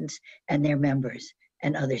organizations and their members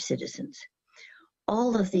and other citizens.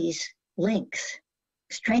 All of these links,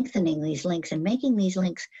 strengthening these links and making these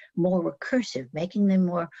links more recursive, making them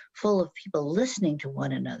more full of people listening to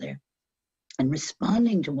one another and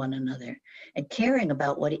responding to one another and caring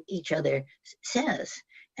about what each other says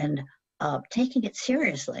and taking it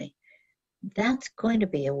seriously, that's going to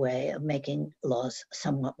be a way of making laws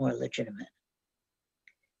somewhat more legitimate.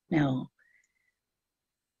 Now,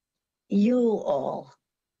 you all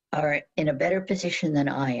are in a better position than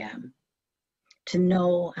I am to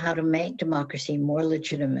know how to make democracy more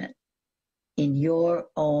legitimate in your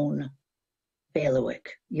own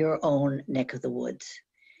bailiwick, your own neck of the woods.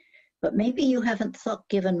 But maybe you haven't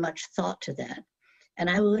given much thought to that. And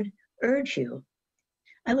I would urge you,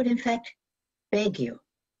 I would in fact beg you,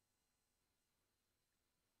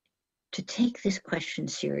 to take this question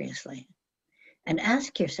seriously and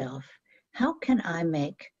ask yourself, how can I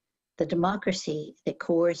make the democracy that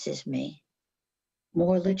coerces me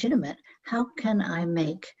more legitimate? How can I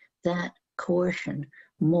make that coercion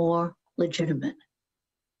more legitimate?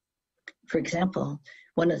 For example,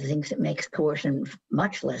 one of the things that makes coercion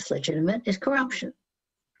much less legitimate is corruption.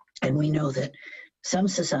 And we know that some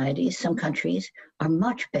societies, some countries are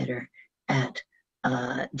much better at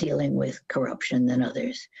dealing with corruption than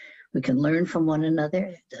others. We can learn from one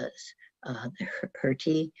another. The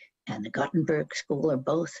Hertie and the Gothenburg School are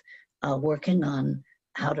both working on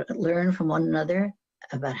how to learn from one another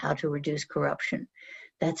about how to reduce corruption.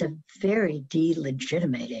 That's a very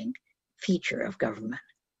delegitimating feature of government.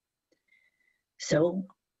 So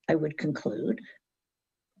I would conclude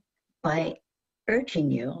by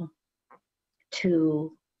urging you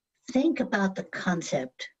to think about the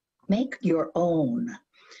concept, make your own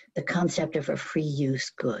the concept of a free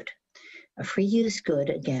use good. A free use good,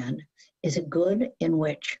 again, is a good in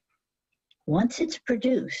which once it's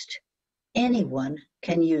produced, anyone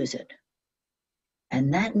can use it.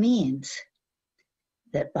 And that means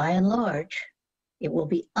that by and large, it will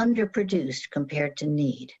be underproduced compared to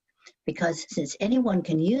need. Because since anyone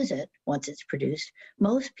can use it once it's produced,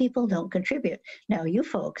 most people don't contribute. Now, you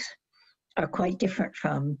folks are quite different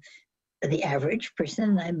from the average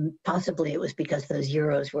person. Possibly it was because those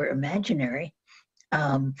euros were imaginary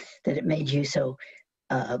that it made you so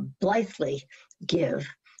blithely give.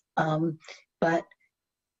 But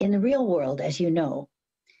in the real world, as you know,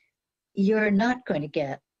 you're not going to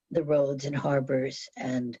get the roads and harbors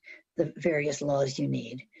and the various laws you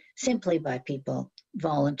need simply by people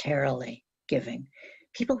voluntarily giving.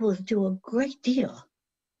 People will do a great deal.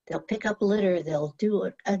 They'll pick up litter, they'll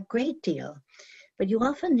do a great deal. But you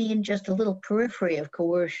often need just a little periphery of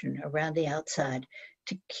coercion around the outside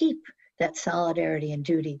to keep that solidarity and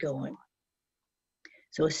duty going.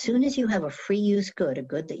 So as soon as you have a free use good, a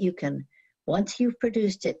good that you can, once you've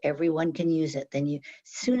produced it, everyone can use it, then as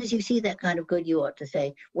soon as you see that kind of good, you ought to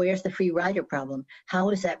say, where's the free rider problem? How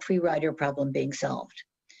is that free rider problem being solved?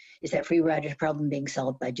 Is that free rider problem being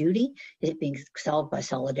solved by duty? Is it being solved by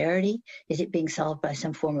solidarity? Is it being solved by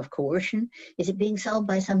some form of coercion? Is it being solved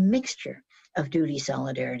by some mixture of duty,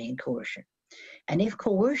 solidarity, and coercion? And if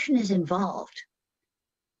coercion is involved,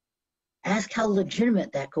 ask how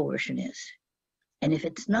legitimate that coercion is. And if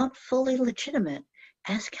it's not fully legitimate,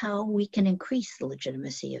 ask how we can increase the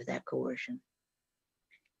legitimacy of that coercion.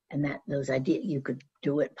 And that those ideas, you could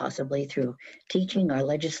do it possibly through teaching our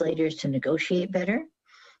legislators to negotiate better.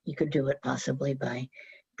 You could do it possibly by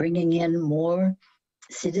bringing in more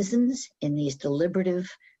citizens in these deliberative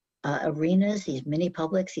arenas, these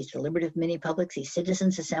mini-publics, these deliberative mini-publics, these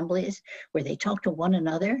citizens' assemblies, where they talk to one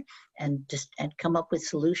another and come up with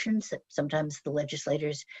solutions that sometimes the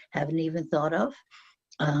legislators haven't even thought of,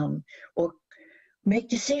 or make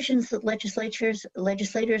decisions that legislators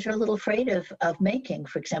are a little afraid of making.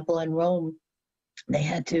 For example, in Rome, they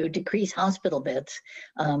had to decrease hospital beds.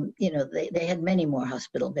 They had many more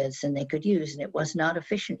hospital beds than they could use, and it was not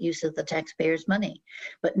efficient use of the taxpayers' money.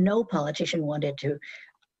 But no politician wanted to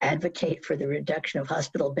advocate for the reduction of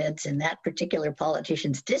hospital beds in that particular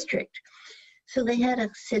politician's district. So they had a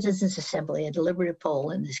citizens' assembly, a deliberative poll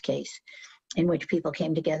in this case, in which people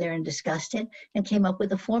came together and discussed it and came up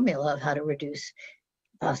with a formula of how to reduce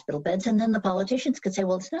hospital beds. And then the politicians could say,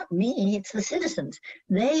 well, it's not me, it's the citizens.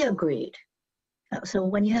 They agreed. So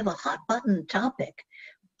when you have a hot button topic,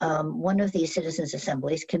 one of these citizens'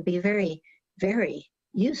 assemblies can be very, very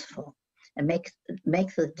useful and make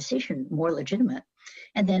the decision more legitimate.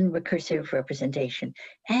 And then recursive representation,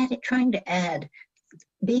 trying to add,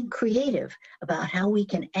 being creative about how we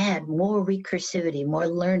can add more recursivity, more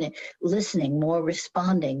learning, listening, more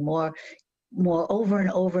responding, more over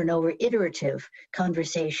and over and over iterative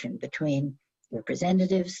conversation between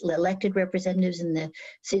representatives, elected representatives, and the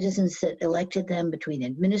citizens that elected them, between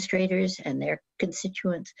administrators and their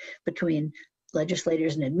constituents, between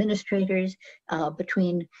legislators and administrators,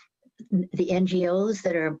 between the NGOs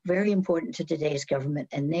that are very important to today's government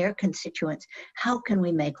and their constituents. How can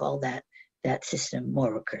we make all that system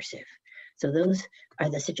more recursive? So those are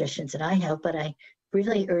the suggestions that I have, but I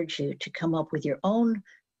really urge you to come up with your own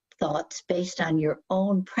thoughts based on your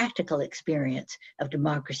own practical experience of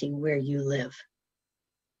democracy where you live.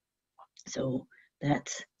 So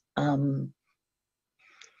that's the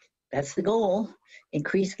goal: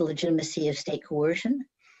 increase the legitimacy of state coercion.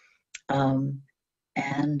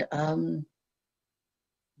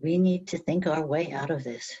 We need to think our way out of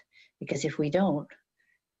this, because if we don't,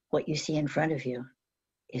 what you see in front of you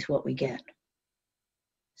is what we get.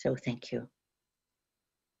 So thank you.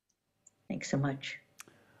 Thanks so much.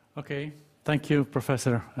 Okay, thank you,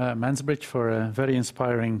 Professor Mansbridge, for a very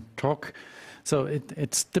inspiring talk. So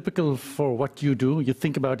it's typical for what you do. You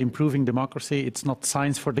think about improving democracy. It's not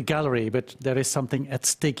science for the gallery, but there is something at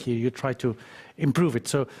stake here. You try to improve it.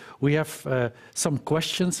 So we have some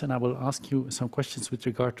questions, and I will ask you some questions with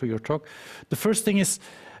regard to your talk. The first thing is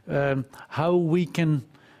how we can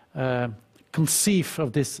conceive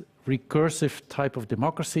of this recursive type of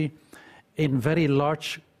democracy in very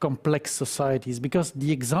large, complex societies, because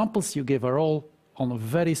the examples you give are all on a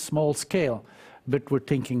very small scale. But we're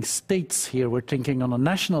thinking states here, we're thinking on a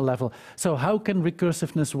national level. So how can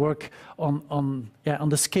recursiveness work on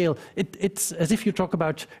the scale? It's as if you talk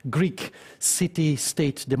about Greek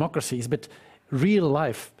city-state democracies, but real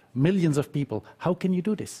life, millions of people. How can you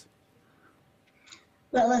do this?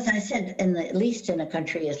 Well, as I said, at least in a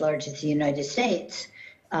country as large as the United States,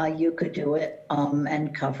 you could do it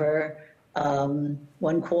and cover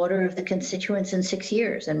 1/4 of the constituents in 6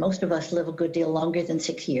 years. And most of us live a good deal longer than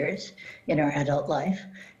 6 years in our adult life.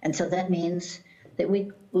 And so that means that we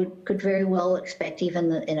could very well expect,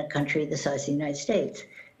 even in a country the size of the United States.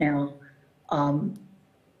 Now,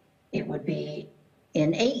 it would be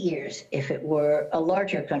in 8 years if it were a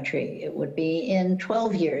larger country. It would be in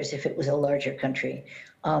 12 years if it was a larger country.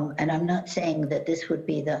 And I'm not saying that this would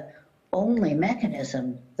be the only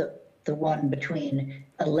mechanism, the one between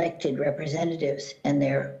elected representatives and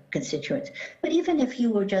their constituents. But even if you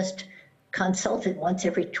were just consulted once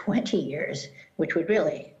every 20 years, which would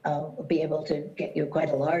really be able to get you quite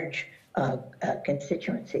a large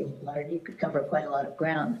constituency, you could cover quite a lot of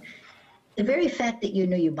ground. The very fact that you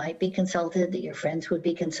knew you might be consulted, that your friends would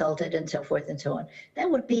be consulted, and so forth and so on, that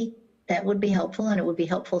would be helpful, and it would be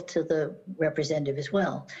helpful to the representative as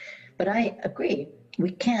well. But I agree, we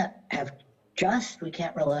can't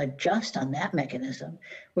rely just on that mechanism.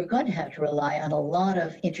 We're going to have to rely on a lot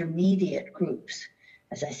of intermediate groups.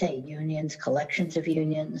 As I say, unions, collections of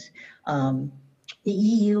unions. The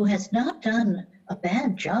EU has not done a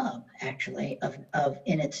bad job, actually,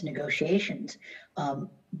 in its negotiations,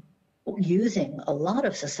 using a lot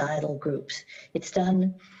of societal groups. It's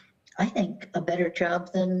done, I think, a better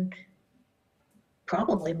job than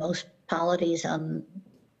probably most polities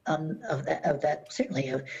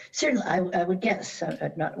certainly, I would guess.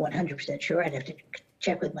 I'm not 100% sure. I'd have to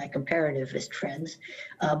check with my comparativist friends.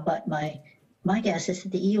 But my guess is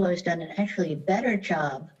that the EU has done an actually better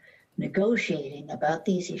job negotiating about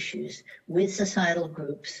these issues with societal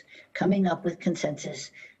groups, coming up with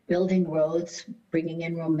consensus, building roads, bringing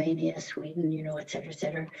in Romania, Sweden, et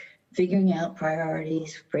cetera, figuring out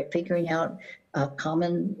priorities, figuring out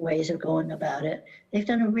common ways of going about it. They've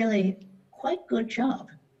done a really quite good job.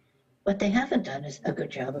 What they haven't done a good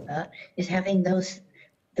job about is having the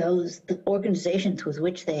organizations with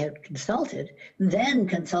which they have consulted then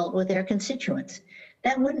consult with their constituents.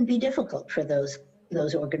 That wouldn't be difficult for those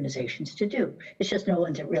organizations to do. It's just no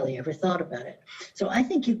one's really ever thought about it. So I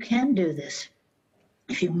think you can do this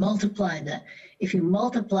if you multiply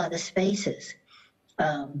the spaces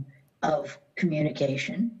of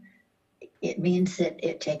communication. It means that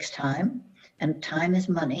it takes time, and time is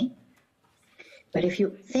money. But if you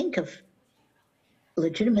think of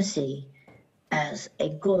legitimacy as a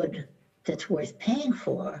good that's worth paying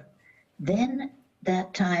for, then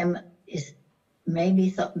that time is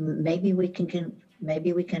maybe we can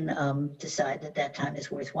decide that time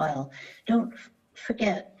is worthwhile. Don't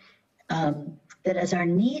forget that as our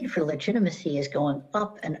need for legitimacy is going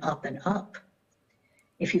up and up and up,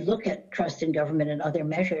 if you look at trust in government and other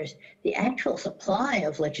measures, the actual supply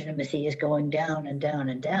of legitimacy is going down and down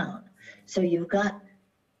and down. So you've got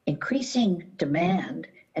increasing demand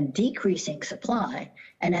and decreasing supply.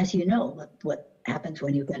 And as you know, what happens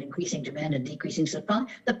when you've got increasing demand and decreasing supply?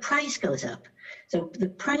 The price goes up. So the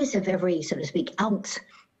price of every, so to speak, ounce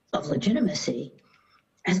of legitimacy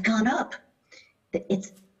has gone up.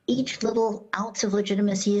 Each little ounce of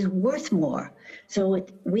legitimacy is worth more. So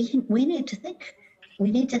we need to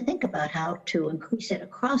think about how to increase it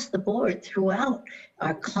across the board throughout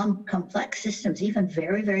our complex systems, even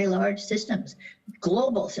very, very large systems,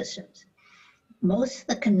 global systems. Most of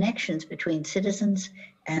the connections between citizens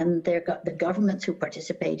and the governments who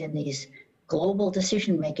participate in these global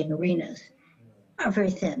decision-making arenas are very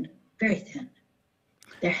thin, very thin.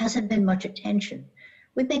 There hasn't been much attention.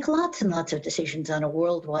 We make lots and lots of decisions on a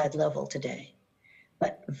worldwide level today,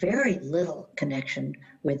 but very little connection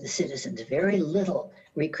with the citizens, very little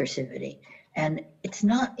recursivity. And it's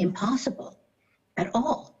not impossible at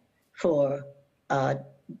all for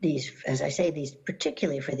these, as I say,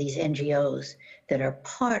 particularly for these NGOs that are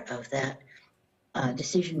part of that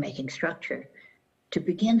decision-making structure, to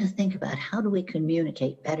begin to think about how do we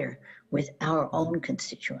communicate better with our own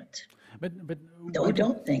constituents. But So I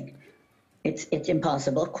don't think it's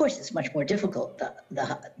impossible. Of course, it's much more difficult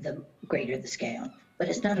the greater the scale, but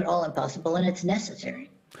it's not at all impossible, and it's necessary.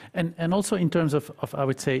 And also in terms of I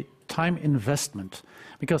would say time investment,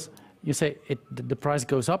 because you say the price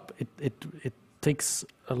goes up, it takes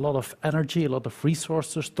a lot of energy, a lot of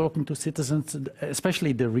resources talking to citizens,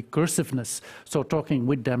 especially the recursiveness, so talking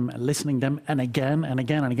with them and listening them and again and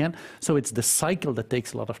again and again. So it's the cycle that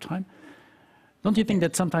takes a lot of time. Don't you think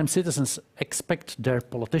that sometimes citizens expect their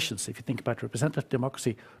politicians, if you think about representative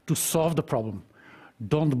democracy, to solve the problem?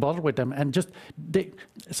 Don't bother with them and just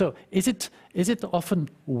so is it often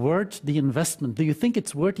worth the investment? Do you think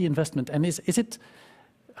it's worth the investment? And is it,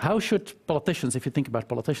 how should politicians, if you think about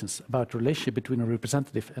politicians, about relationship between a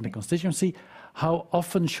representative and a constituency, how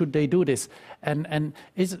often should they do this? And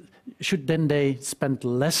should then they spend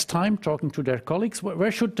less time talking to their colleagues?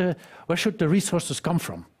 Where should the resources come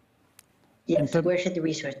from? Yes, where should the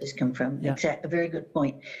resources come from? Yeah. A very good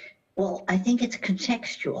point. Well, I think it's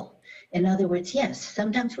contextual. In other words, yes,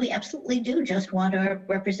 sometimes we absolutely do just want our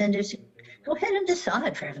representatives to go ahead and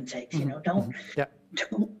decide, for heaven's sakes. You know, don't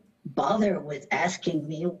bother with asking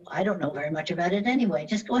me. I don't know very much about it anyway.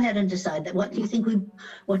 Just go ahead and decide that. What do you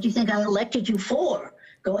think I elected you for?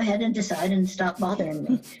 Go ahead and decide and stop bothering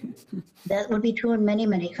me. That would be true in many,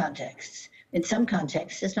 many contexts. In some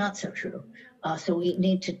contexts, it's not so true. So we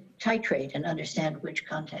need to titrate and understand which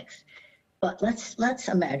context. But let's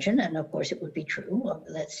imagine, and of course it would be true,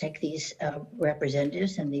 let's take these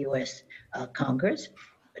representatives in the U.S. Congress,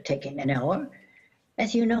 taking an hour.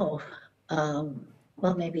 As you know,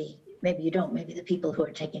 well, maybe you don't. Maybe the people who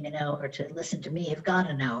are taking an hour to listen to me have got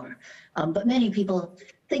an hour. But many people,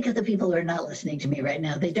 think of the people who are not listening to me right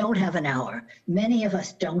now. They don't have an hour. Many of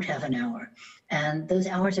us don't have an hour. And those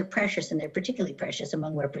hours are precious, and they're particularly precious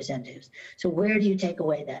among representatives. So where do you get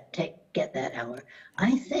that hour?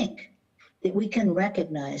 I think that we can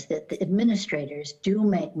recognize that the administrators do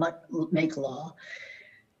make law.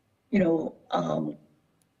 You know,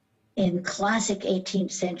 in classic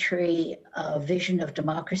 18th century vision of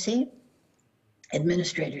democracy,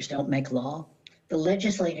 administrators don't make law. The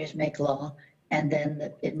legislators make law, and then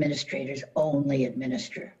the administrators only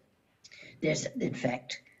administer. There's, in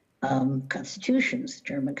fact, constitutions,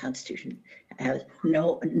 German constitution, has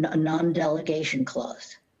no non-delegation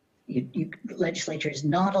clause. Legislature is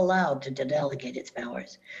not allowed to delegate its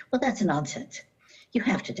powers. Well, that's nonsense. You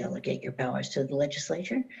have to delegate your powers to the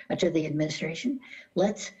legislature, to the administration.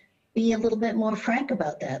 Let's be a little bit more frank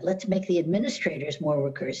about that. Let's make the administrators more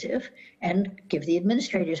recursive and give the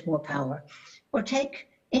administrators more power. Or take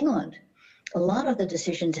England. A lot of the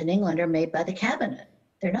decisions in England are made by the cabinet.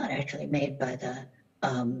 They're not actually made by the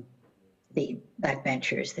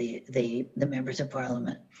backbenchers, the members of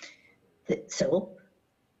parliament. So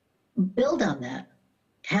build on that.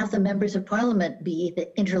 Have the members of parliament be the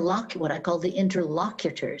what I call the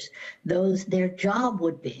interlocutors. Their job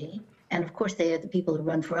would be, and of course they are the people who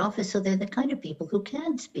run for office, so they're the kind of people who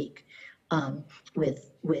can speak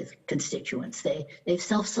with constituents. They've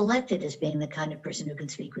self-selected as being the kind of person who can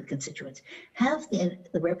speak with constituents. Have the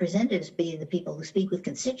representatives be the people who speak with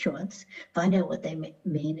constituents, find out what they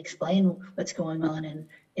mean, explain what's going on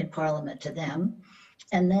in parliament to them,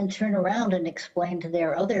 and then turn around and explain to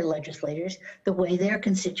their other legislators the way their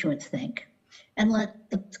constituents think, and let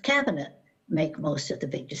the cabinet make most of the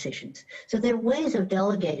big decisions. So there are ways of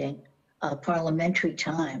delegating parliamentary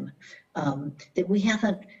time that we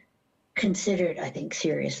haven't considered, I think,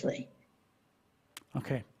 seriously.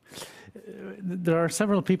 Okay. There are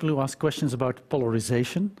several people who ask questions about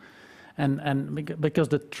polarization. And because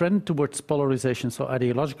the trend towards polarization, so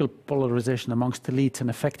ideological polarization amongst elites and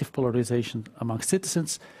effective polarization amongst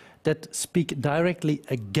citizens, that speak directly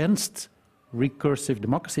against recursive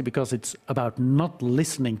democracy, because it's about not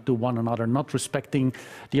listening to one another, not respecting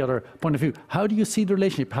the other point of view. How do you see the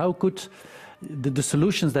relationship? How could the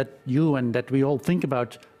solutions that you and that we all think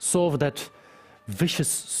about solve that vicious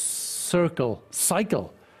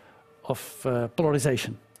cycle of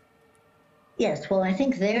polarization? Yes, well, I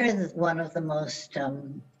think they're one of the most,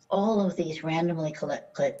 all of these randomly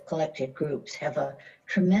collected groups have a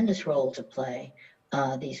tremendous role to play.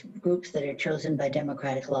 These groups that are chosen by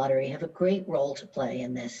democratic lottery have a great role to play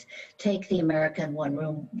in this. Take the American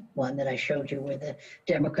one-room one that I showed you, where the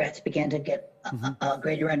Democrats began to get a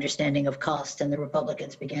greater understanding of cost, and the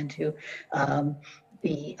Republicans began to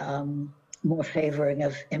be more favoring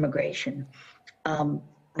of immigration.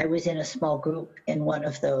 I was in a small group in one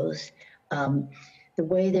of those. The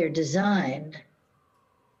way they're designed,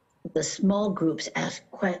 the small groups ask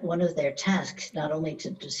one of their tasks, not only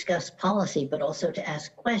to discuss policy, but also to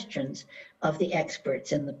ask questions of the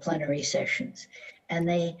experts in the plenary sessions. And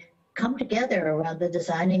they come together around the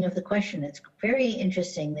designing of the question. It's very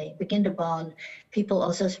interesting. They begin to bond. People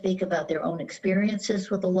also speak about their own experiences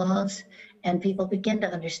with the laws, and people begin to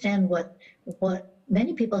understand what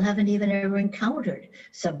many people haven't even ever encountered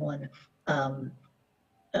someone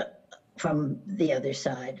from the other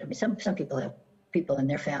side. I mean, some people have people in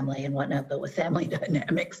their family and whatnot, but with family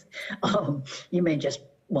dynamics, you may just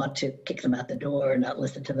want to kick them out the door or not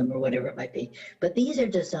listen to them or whatever it might be. But these are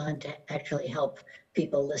designed to actually help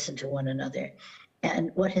people listen to one another.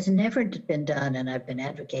 And what has never been done, and I've been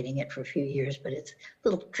advocating it for a few years, but it's a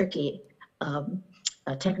little tricky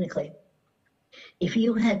technically. If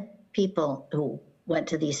you had people who went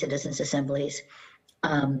to these citizens' assemblies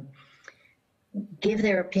give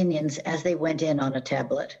their opinions as they went in on a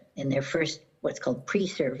tablet in their first, what's called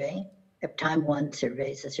pre-survey, time one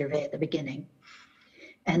surveys, the survey at the beginning,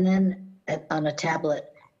 and then on a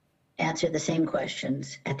tablet answer the same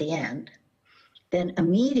questions at the end, then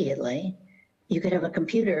immediately you could have a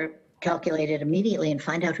computer calculate it immediately and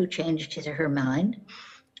find out who changed his or her mind.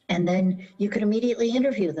 And then you could immediately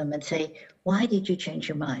interview them and say, why did you change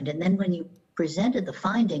your mind? And then when you presented the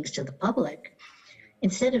findings to the public,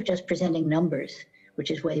 instead of just presenting numbers,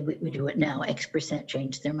 which is the way we do it now, X%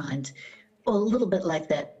 changed their minds, well, a little bit like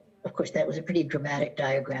that. Of course, that was a pretty dramatic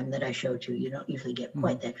diagram that I showed you. You don't usually get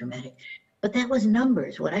quite that dramatic. But that was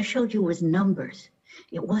numbers. What I showed you was numbers.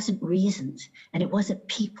 It wasn't reasons, and it wasn't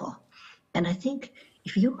people. And I think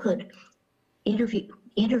if you could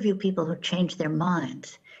interview people who changed their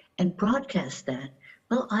minds and broadcast that,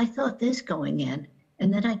 well, I thought this going in,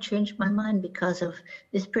 and then I changed my mind because of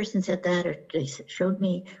this person said that, or they showed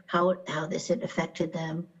me how this had affected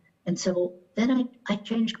them. And so then I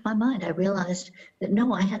changed my mind. I realized that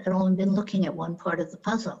no, I had only been looking at one part of the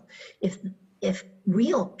puzzle. If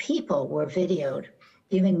real people were videoed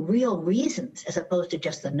giving real reasons as opposed to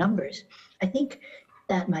just the numbers, I think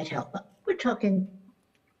that might help. We're talking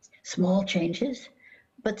small changes,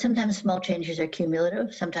 but sometimes small changes are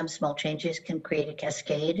cumulative. Sometimes small changes can create a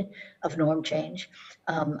cascade of norm change.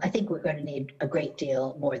 I think we're going to need a great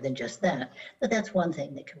deal more than just that, but that's one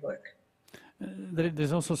thing that could work.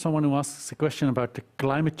 There's also someone who asks a question about the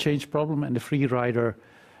climate change problem and the free rider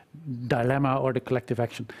dilemma or the collective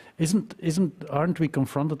action. Aren't we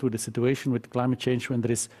confronted with a situation with climate change when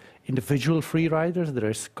there is individual free riders, there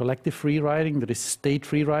is collective free riding, there is state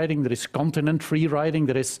free riding, there is continent free riding,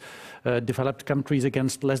 there is developed countries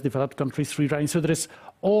against less developed countries free riding. So there is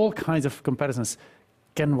all kinds of comparisons.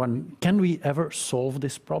 Can we ever solve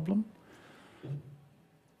this problem?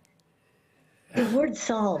 The word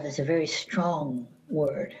solve is a very strong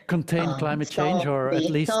word. Contain climate change, or at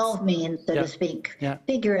least... Solve means, so to speak,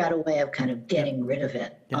 figure out a way of kind of getting rid of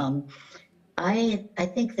it. I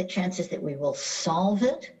think the chances that we will solve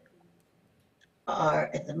it are,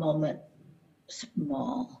 at the moment,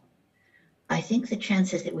 small. I think the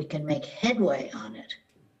chances that we can make headway on it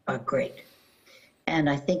are great. And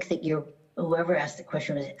I think that whoever asked the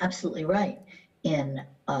question was absolutely right in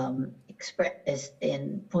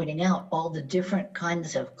pointing out all the different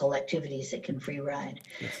kinds of collectivities that can free ride.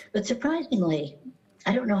 Yes. But surprisingly,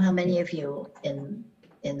 I don't know how many of you in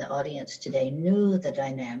the audience today knew the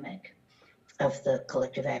dynamic of the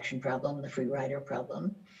collective action problem, the free rider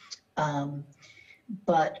problem,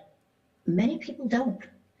 but many people don't.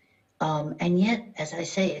 And yet, as I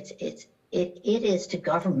say, it is to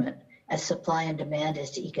government as supply and demand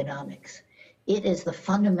is to economics. It is the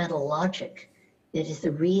fundamental logic. It is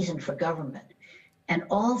the reason for government. And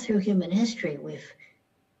all through human history, we've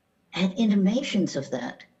had intimations of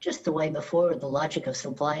that, just the way before the logic of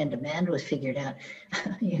supply and demand was figured out.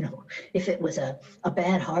 If it was a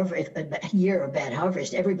bad harvest, a year of bad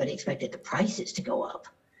harvest, everybody expected the prices to go up.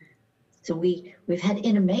 So we've had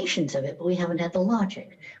intimations of it, but we haven't had the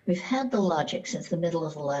logic. We've had the logic since the middle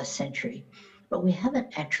of the last century, but we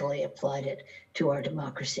haven't actually applied it to our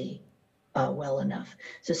democracy well enough.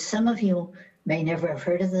 So some of you may never have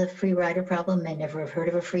heard of the free rider problem, may never have heard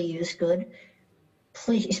of a free use good.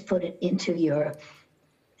 Please put it into your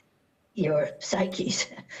psyches.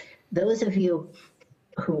 Those of you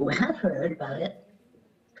who have heard about it,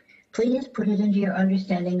 please put it into your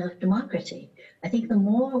understanding of democracy. I think the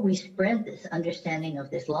more we spread this understanding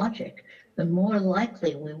of this logic, the more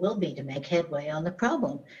likely we will be to make headway on the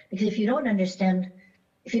problem. Because if you don't understand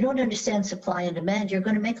supply and demand, you're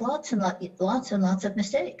going to make lots and lots of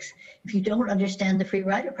mistakes. If you don't understand the free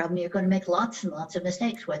rider problem, you're going to make lots and lots of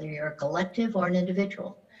mistakes, whether you're a collective or an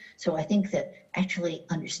individual. So I think that actually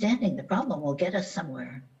understanding the problem will get us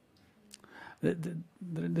somewhere.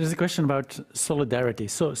 There's a question about solidarity.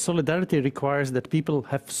 So solidarity requires that people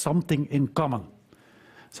have something in common.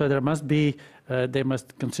 So there must be, they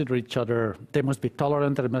must consider each other, they must be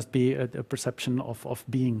tolerant, there must be a perception of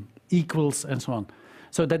being equals and so on.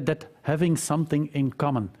 So that having something in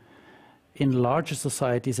common in larger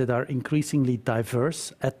societies that are increasingly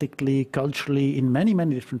diverse, ethically, culturally, in many,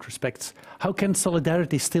 many different respects, how can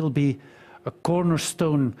solidarity still be a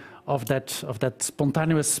cornerstone of that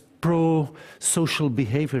spontaneous pro-social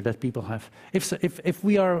behavior that people have, if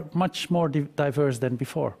we are much more diverse than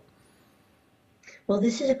before? Well,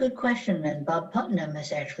 this is a good question, and Bob Putnam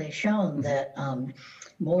has actually shown that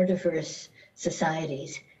more diverse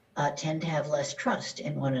societies tend to have less trust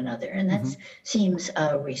in one another, and that seems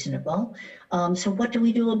reasonable. So what do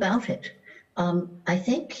we do about it? I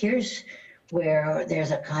think here's where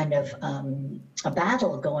there's a kind of a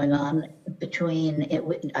battle going on between,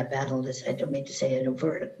 a battle is, I don't mean to say an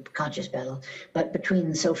overt conscious battle, but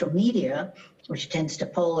between social media, which tends to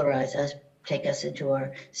polarize us, take us into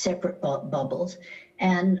our separate bubbles,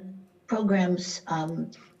 and programs,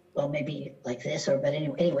 well, maybe like this, or but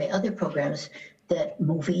anyway, other programs, that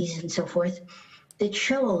movies and so forth, that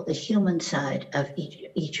show the human side of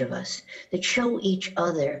each of us, that show each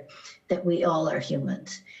other that we all are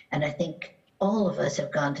humans. And I think all of us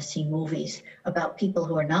have gone to see movies about people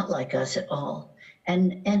who are not like us at all,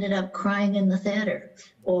 and ended up crying in the theater,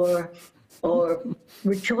 or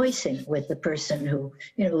rejoicing with the person who,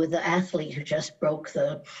 you know, with the athlete who just broke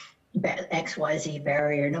the XYZ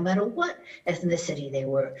barrier, no matter what ethnicity they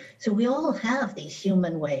were. So we all have these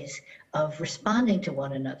human ways of responding to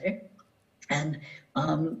one another. And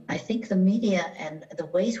I think the media and the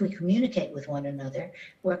ways we communicate with one another,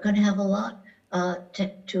 we're going to have a lot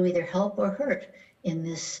to either help or hurt in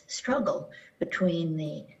this struggle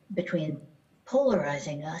between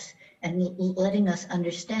polarizing us and letting us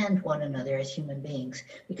understand one another as human beings,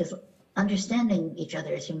 because understanding each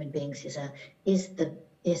other as human beings is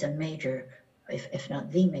a major, if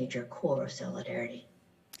not the major, core of solidarity.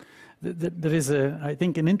 There is, I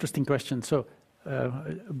think, an interesting question. So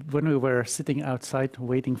when we were sitting outside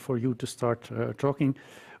waiting for you to start talking,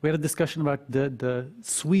 we had a discussion about the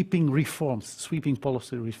sweeping reforms, sweeping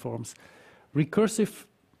policy reforms. Recursive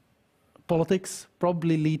politics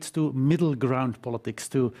probably leads to middle ground politics,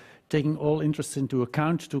 to taking all interests into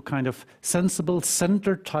account, to kind of sensible,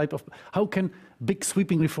 centered type of... How can big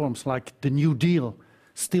sweeping reforms like the New Deal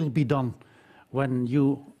still be done when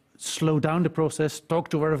you slow down the process, talk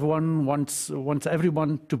to everyone, wants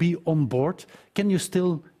everyone to be on board? Can you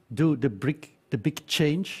still do the big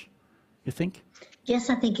change, you think? Yes,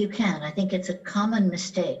 I think you can. I think it's a common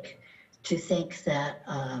mistake to think that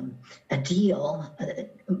a deal,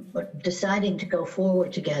 deciding to go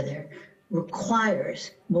forward together,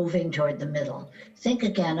 requires moving toward the middle. Think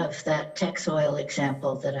again of that Texoil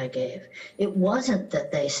example that I gave. It wasn't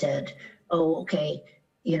that they said, oh, okay,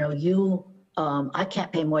 you know, I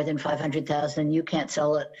can't pay more than 500,000. You can't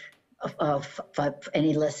sell it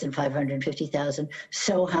any less than 550,000.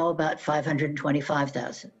 So how about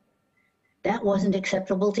 525,000? That wasn't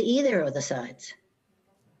acceptable to either of the sides.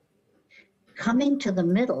 Coming to the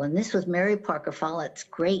middle, and this was Mary Parker Follett's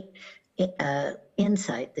great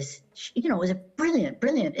insight. This, you know, was a brilliant,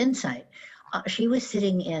 brilliant insight. She was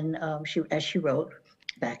sitting in, as she wrote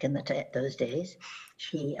back in those days,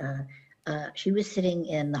 she was sitting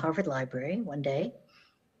in the Harvard Library one day,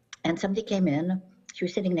 and somebody came in. She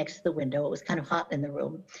was sitting next to the window. It was kind of hot in the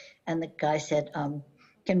room, and the guy said,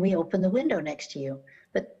 "Can we open the window next to you?"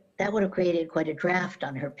 But that would have created quite a draft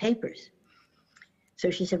on her papers.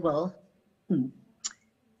 So she said, "Well,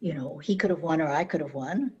 you know, he could have won or I could have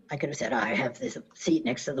won. I could have said, I have this seat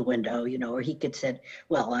next to the window, you know," or he could have said,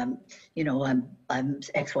 "Well, I'm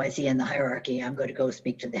XYZ in the hierarchy. I'm going to go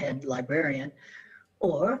speak to the head librarian."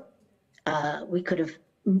 Or we could have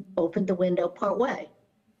opened the window part way.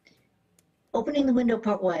 Opening the window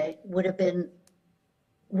part way would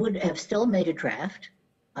have still made a draft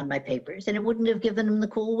on my papers, and it wouldn't have given him the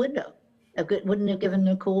cool window. It wouldn't have given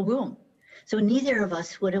him a cool room. So neither of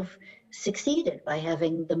us would have succeeded by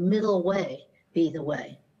having the middle way be the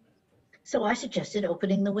way. So I suggested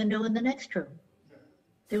opening the window in the next room.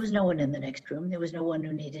 There was no one in the next room. There was no one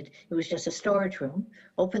who needed, it was just a storage room.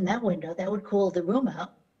 Open that window, that would cool the room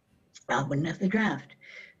out. I wouldn't have the draft.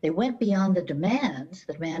 They went beyond the demands.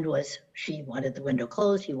 The demand was she wanted the window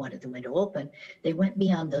closed, he wanted the window open. They went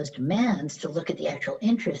beyond those demands to look at the actual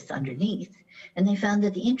interests underneath, and they found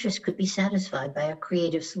that the interest could be satisfied by a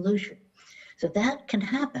creative solution. So that can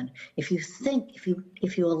happen if you think,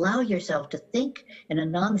 if you allow yourself to think in a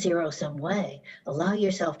non-zero-sum way, allow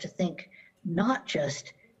yourself to think not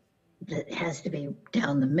just that has to be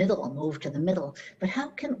down the middle, moved to the middle. But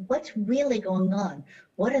what's really going on?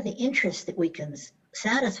 What are the interests that we can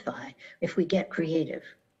satisfy if we get creative?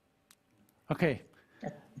 Okay,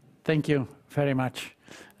 thank you very much,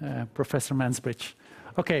 Professor Mansbridge.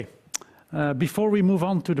 Okay, before we move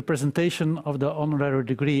on to the presentation of the honorary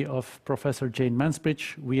degree of Professor Jane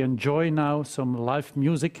Mansbridge, we enjoy now some live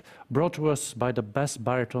music brought to us by the bass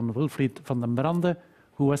baritone Wilfried van den Brande,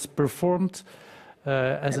 who has performed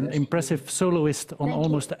as an impressive soloist on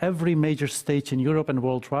almost every major stage in Europe and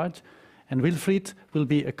worldwide. And Wilfried will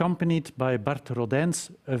be accompanied by Bart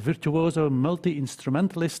Rodijns, a virtuoso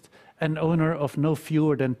multi-instrumentalist and owner of no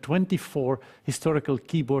fewer than 24 historical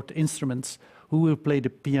keyboard instruments, who will play the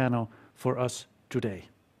piano for us today.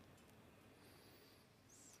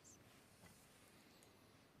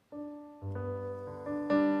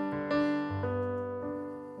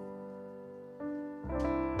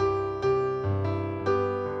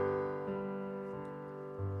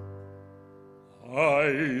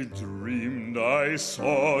 I dreamed I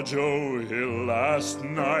saw Joe Hill last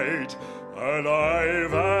night,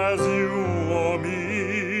 alive as you or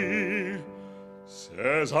me.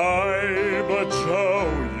 Says I, but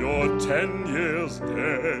Joe, you're 10 years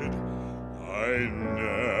dead. I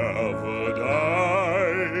never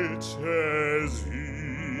died, says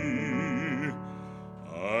he.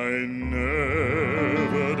 I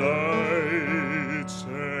never died,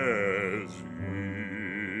 says he.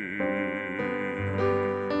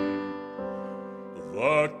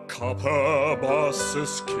 The copper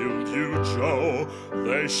bosses killed you, Joe.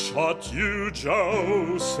 They shot you,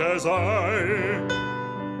 Joe, says I.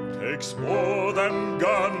 Takes more than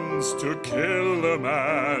guns to kill a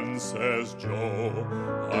man, says Joe.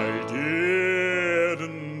 I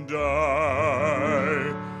didn't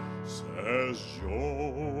die, says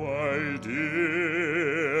Joe. I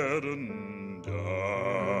didn't die.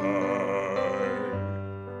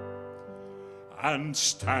 And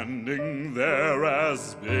standing there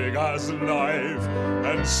as big as life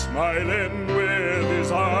and smiling with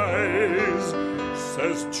his eyes,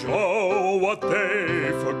 says Joe, what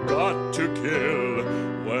they forgot to kill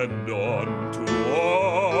went on to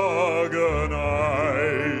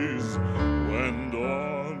organize, went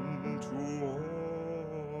on to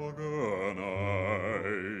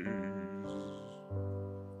organize.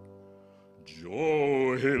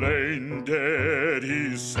 Joe Hill ain't dead,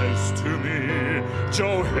 he says to me.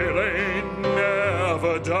 Joe Hill ain't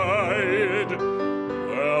never died.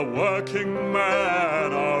 Where working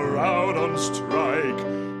men are out on strike,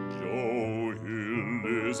 Joe Hill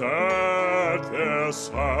is at their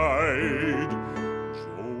side.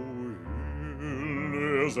 Joe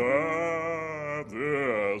Hill is at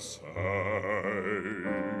their side.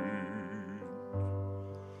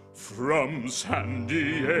 From San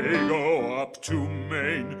Diego up to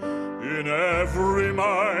Maine, in every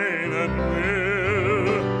mine and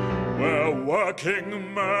mill, where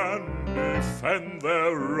working men defend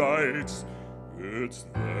their rights, it's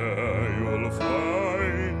there you'll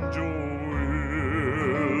find Joe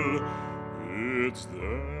Hill. It's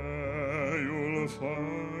there you'll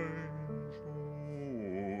find Joe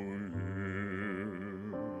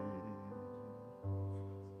Hill.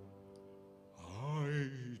 I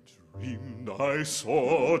dreamed I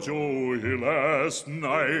saw Joe Hill last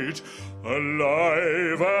night,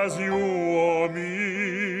 alive as you or me.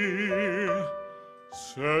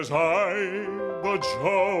 Says I, but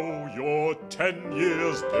Joe, you're 10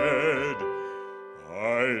 years dead.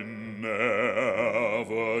 I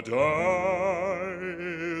never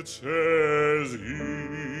died, says he.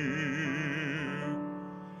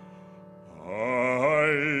 I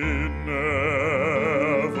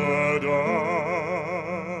never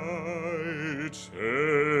died,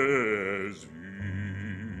 says he.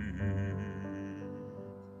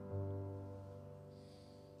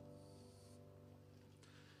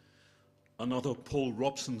 Another Paul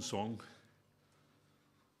Robson song.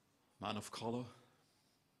 Man of color,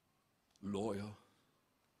 lawyer,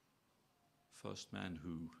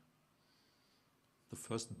 the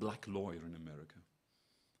first black lawyer in America,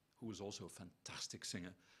 who was also a fantastic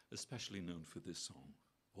singer, especially known for this song,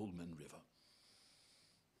 Old Man River.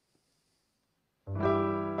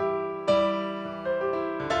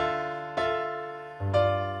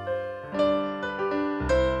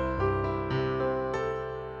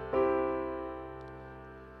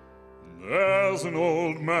 There's an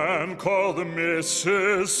old man called the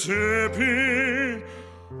Mississippi.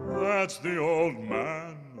 That's the old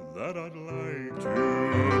man that I'd like to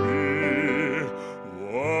be.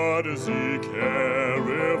 What does he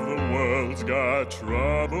care if the world's got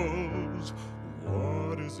troubles?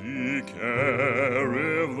 What does he care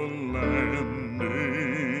if the land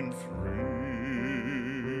ain't free.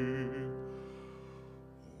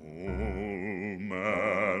 Old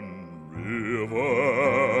Man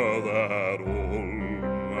River, that old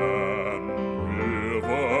man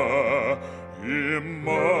river, he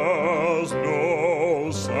must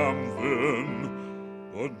know something,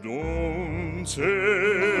 but don't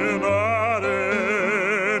say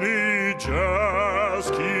nothing. He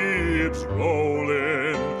just keeps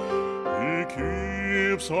rolling. He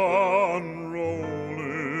keeps on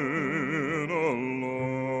rolling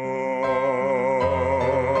along.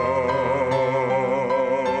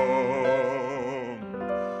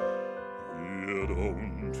 He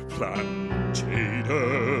don't plant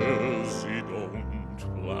potatoes, he don't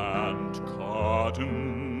plant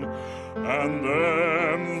cotton, and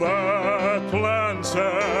them that plants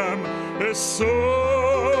them is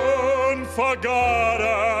soon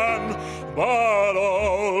forgotten. But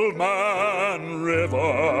Old Man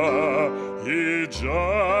River, he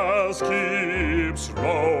just keeps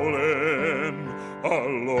rolling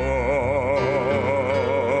along.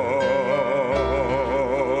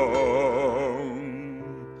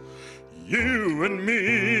 You and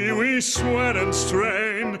me, we sweat and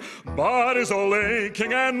strain, bodies all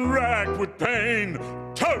aching and racked with pain.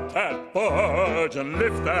 Tote that barge and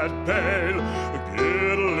lift that pail,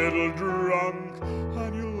 get a little drunk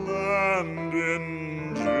and you land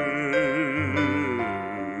in jail.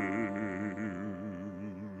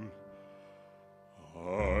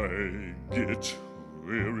 I get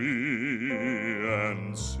weary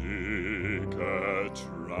and sick at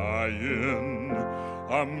trying.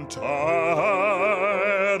 I'm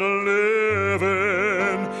tired of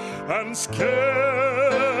living and scared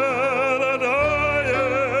of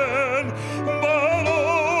dying. But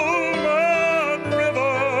Old Man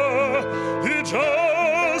River, he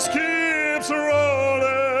just keeps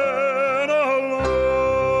rolling along.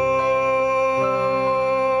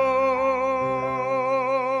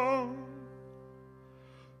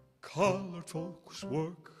 Colored folks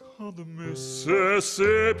work on the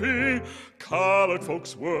Mississippi. Colored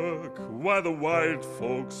folks work while the white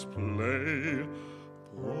folks play,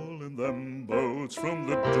 pulling them boats from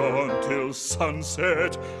the dawn till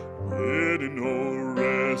sunset, getting no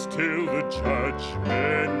rest till the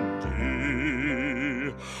judgment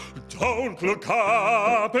day. Don't look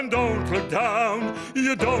up and don't look down,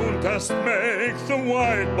 you don't just make the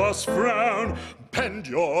white boss frown. Bend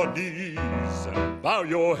your knees and bow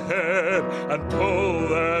your head and pull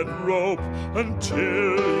that rope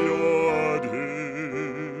until you're dead.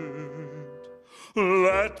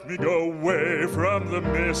 Let me go away from the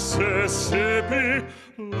Mississippi.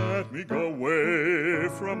 Let me go away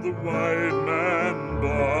from the white man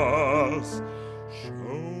boss.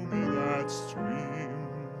 Show me that stream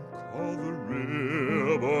called the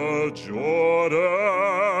River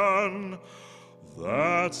Jordan.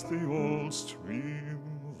 That's the old stream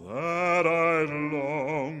that I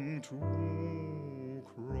long to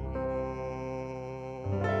cross.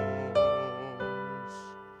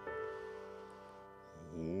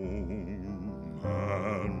 Old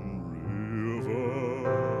Man River,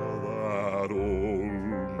 that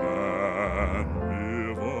old man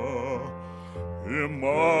river, he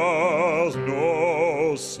must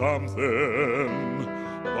know something,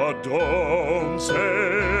 but don't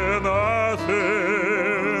say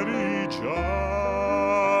nothing. He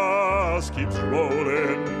just keeps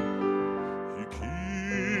rolling. He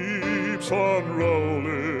keeps on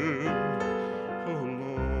rolling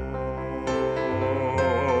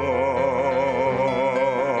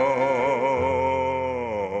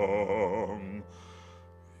along.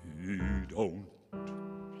 He don't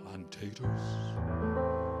plant potatoes.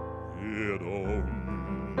 He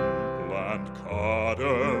don't plant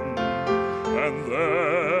cotton, and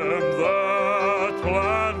them that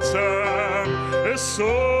plants them is soon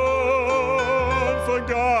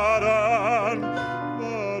forgotten.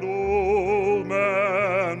 But Old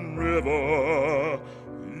Man River,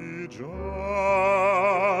 he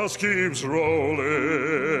just keeps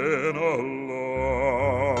rolling along.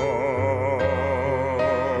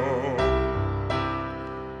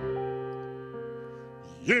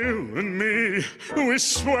 You and me, we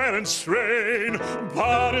sweat and strain,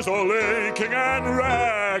 bodies all aching and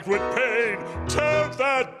racked with pain. Tote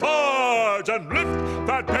that barge and lift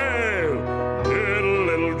that pail, get a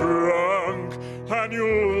little drunk and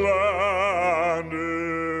you'll land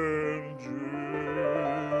in jail.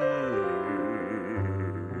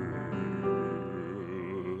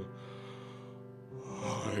 I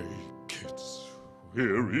get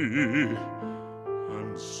weary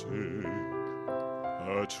and sick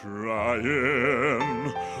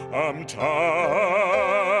trying. I'm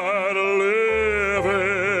tired of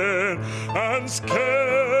living and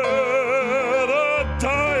scared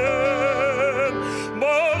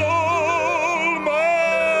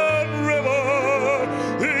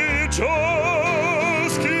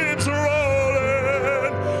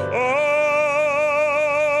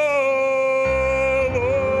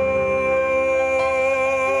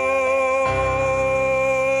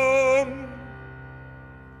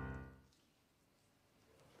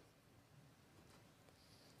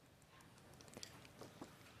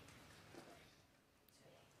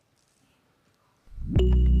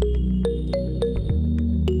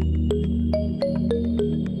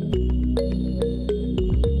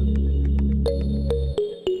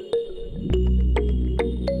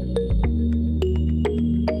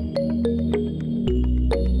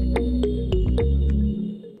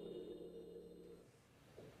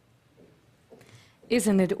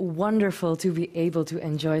Isn't it wonderful to be able to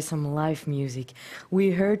enjoy some live music? We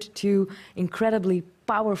heard two incredibly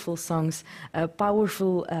powerful songs,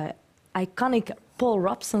 powerful, iconic Paul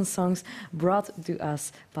Robson songs brought to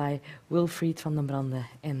us by Wilfried van den Brande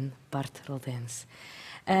and Bart Rodijns.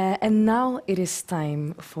 And now it is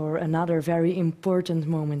time for another very important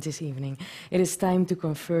moment this evening. It is time to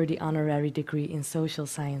confer the honorary degree in social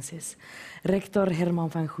sciences. Rector Herman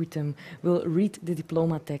van Goethem will read the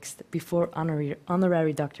diploma text before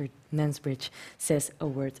honorary Dr. Mansbridge says a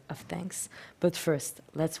word of thanks. But first,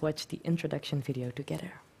 let's watch the introduction video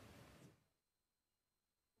together.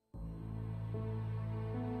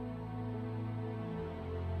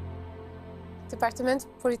 Het departement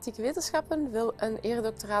Politieke Wetenschappen wil een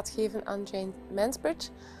eredoctoraat geven aan Jane Mansbridge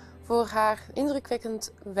voor haar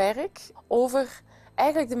indrukwekkend werk over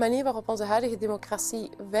eigenlijk de manier waarop onze huidige democratie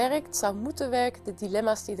werkt, zou moeten werken, de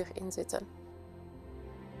dilemma's die erin zitten.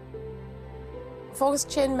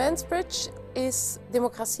 Volgens Jane Mansbridge is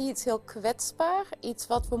democratie iets heel kwetsbaar, iets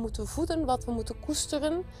wat we moeten voeden, wat we moeten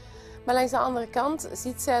koesteren. Maar langs de andere kant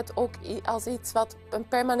ziet zij het ook als iets wat een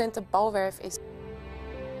permanente bouwwerf is.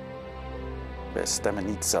 Wij stemmen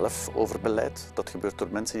niet zelf over beleid. Dat gebeurt door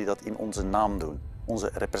mensen die dat in onze naam doen, onze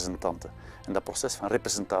representanten. En dat proces van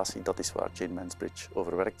representatie, dat is waar Jane Mansbridge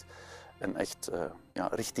over werkt en echt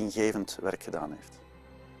richtinggevend werk gedaan heeft.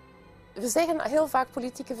 We zeggen heel vaak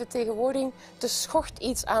politieke vertegenwoordiging, er schort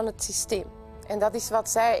iets aan het systeem. En dat is wat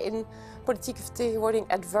zij in politieke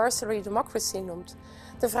vertegenwoordiging adversary democracy noemt.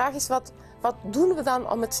 De vraag is, wat doen we dan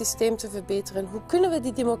om het systeem te verbeteren? Hoe kunnen we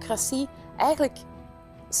die democratie eigenlijk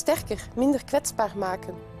sterker, minder kwetsbaar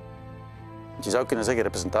maken? Je zou kunnen zeggen,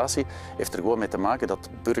 representatie heeft er gewoon mee te maken dat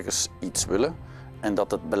burgers iets willen en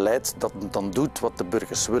dat het beleid dat dan doet wat de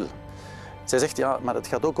burgers willen. Zij zegt, ja, maar het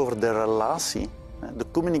gaat ook over de relatie, de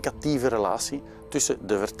communicatieve relatie tussen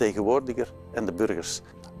de vertegenwoordiger en de burgers.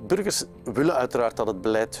 Burgers willen uiteraard dat het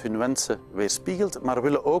beleid hun wensen weerspiegelt, maar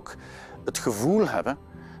willen ook het gevoel hebben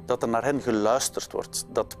dat er naar hen geluisterd wordt.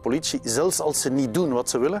 Dat politici, zelfs als ze niet doen wat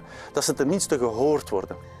ze willen, dat ze tenminste gehoord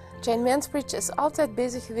worden. Jane Mansbridge is altijd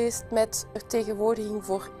bezig geweest met vertegenwoordiging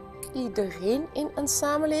voor iedereen in een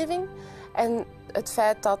samenleving. En het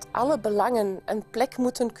feit dat alle belangen een plek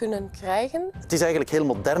moeten kunnen krijgen. Het is eigenlijk heel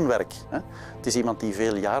modern werk. Hè? Het is iemand die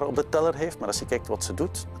veel jaren op de teller heeft, maar als je kijkt wat ze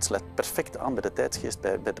doet, het sluit perfect aan bij de tijdsgeest,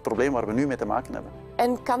 bij het probleem waar we nu mee te maken hebben.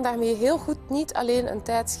 En kan daarmee heel goed niet alleen een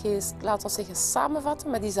tijdsgeest, laten we zeggen, samenvatten,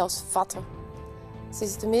 maar die zelfs vatten. Ze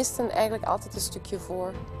is de meesten eigenlijk altijd een stukje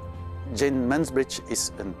voor. Jane Mansbridge is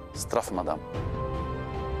een strafmadame.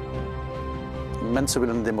 Mensen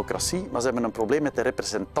willen een democratie, maar ze hebben een probleem met de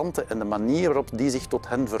representanten en de manier waarop die zich tot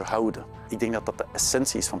hen verhouden. Ik denk dat dat de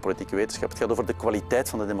essentie is van politieke wetenschap. Het gaat over de kwaliteit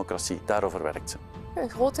van de democratie. Daarover werkt ze. Een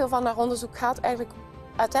groot deel van haar onderzoek gaat eigenlijk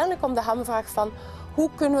uiteindelijk om de hamvraag van hoe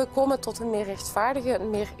kunnen we komen tot een meer rechtvaardige, een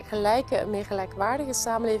meer gelijke, een meer gelijkwaardige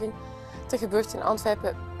samenleving. Er gebeurt in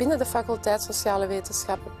Antwerpen binnen de faculteit Sociale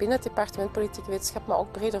Wetenschappen, binnen het departement Politieke Wetenschap, maar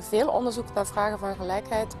ook breder veel onderzoek naar vragen van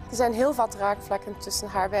gelijkheid. Er zijn heel wat raakvlakken tussen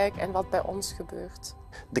haar werk en wat bij ons gebeurt.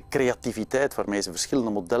 De creativiteit waarmee ze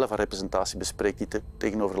verschillende modellen van representatie bespreekt, die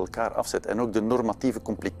tegenover elkaar afzet, en ook de normatieve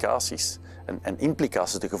complicaties en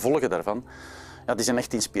implicaties, de gevolgen daarvan, ja, die zijn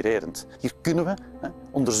echt inspirerend. Hier kunnen we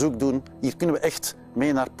onderzoek doen, hier kunnen we echt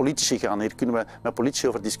mee naar politici gaan, hier kunnen we met politici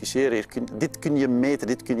over discussiëren, dit kun je meten,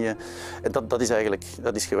 dit kun je...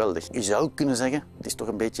 Dat is geweldig. Je zou kunnen zeggen, het is toch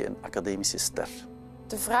een beetje een academische ster.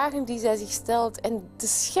 De vragen die zij zich stelt en de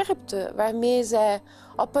scherpte waarmee zij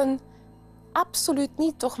op een absoluut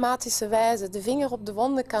niet dogmatische wijze de vinger op de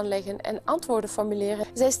wonden kan leggen en antwoorden formuleren.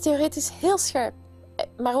 Zij is theoretisch heel scherp,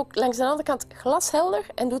 maar ook langs de andere kant glashelder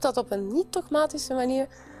en doet dat op een niet-dogmatische manier.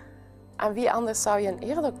 Aan wie anders zou je een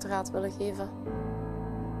eredoctoraat willen geven?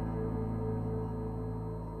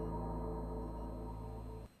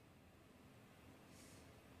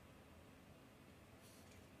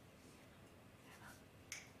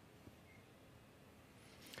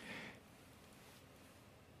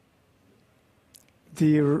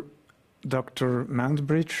 Dear Dr.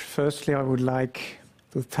 Mansbridge, firstly I would like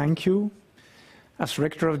to thank you. As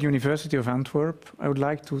Rector of the University of Antwerp, I would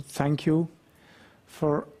like to thank you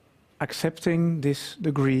for accepting this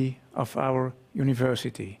degree of our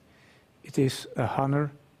university. It is a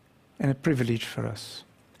honor and a privilege for us.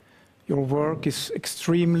 Your work is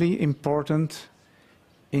extremely important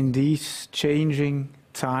in these changing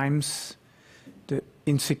times, the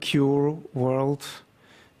insecure world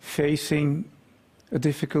facing a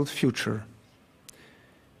difficult future.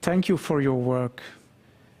 Thank you for your work.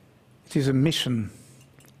 It is a mission.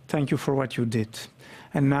 Thank you for what you did.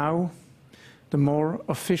 And now, the more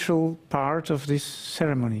official part of this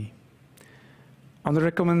ceremony. On the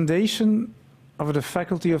recommendation of the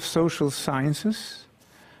Faculty of Social Sciences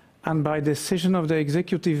and by decision of the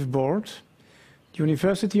Executive Board, the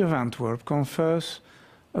University of Antwerp confers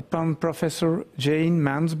upon Professor Jane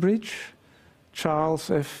Mansbridge,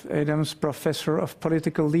 Charles F. Adams Professor of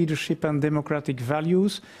Political Leadership and Democratic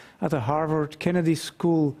Values at the Harvard Kennedy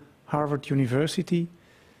School, Harvard University,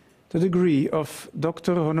 the degree of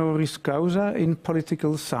Doctor Honoris Causa in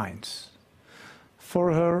Political Science,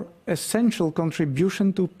 for her essential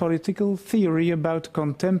contribution to political theory about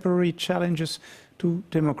contemporary challenges to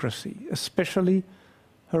democracy, especially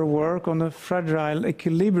her work on the fragile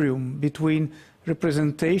equilibrium between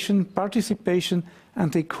representation, participation,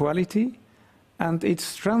 and equality, and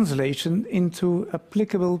its translation into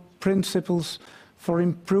applicable principles for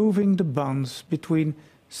improving the bonds between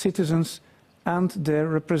citizens and their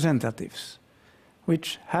representatives,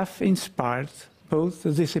 which have inspired both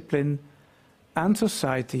the discipline and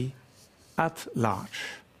society at large.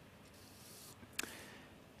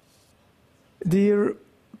 Dear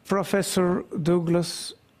Professor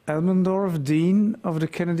Douglas Elmendorf, Dean of the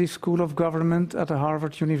Kennedy School of Government at the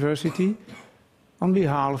Harvard University, on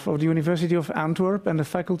behalf of the University of Antwerp and the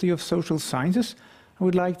Faculty of Social Sciences, I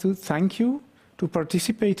would like to thank you to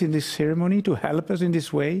participate in this ceremony, to help us in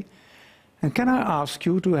this way. And can I ask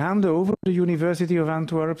you to hand over the University of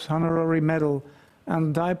Antwerp's Honorary Medal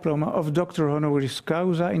and Diploma of Doctor Honoris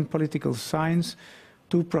Causa in Political Science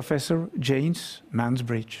to Professor James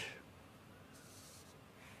Mansbridge.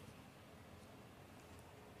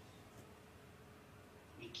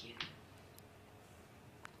 Thank you.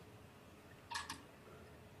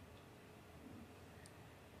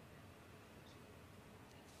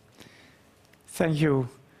 Thank you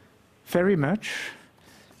very much.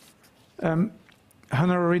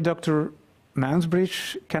 Honorary Dr.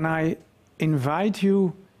 Mansbridge, can I invite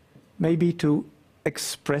you maybe to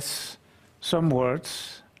express some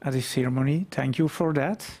words at this ceremony? Thank you for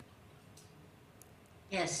that.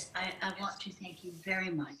 Yes, I want to thank you very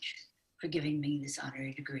much for giving me this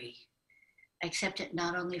honorary degree. I accept it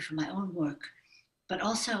not only for my own work, but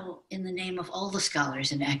also in the name of all the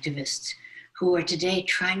scholars and activists who are today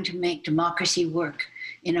trying to make democracy work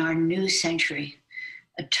in our new century,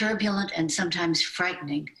 a turbulent and sometimes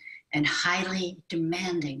frightening and highly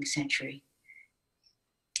demanding century.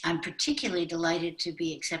 I'm particularly delighted to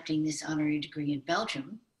be accepting this honorary degree in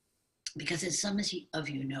Belgium, because as some of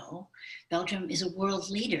you know, Belgium is a world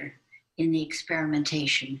leader in the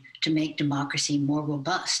experimentation to make democracy more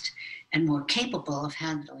robust and more capable of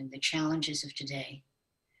handling the challenges of today.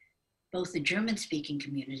 Both the German-speaking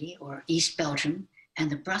community, or East Belgium, and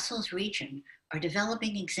the Brussels region are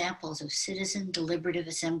developing examples of citizen deliberative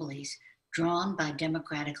assemblies drawn by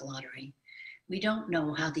democratic lottery. We don't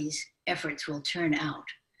know how these efforts will turn out,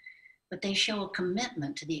 but they show a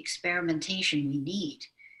commitment to the experimentation we need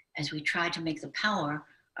as we try to make the power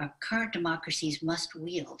our current democracies must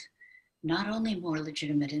wield not only more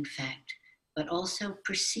legitimate in fact, but also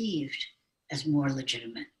perceived as more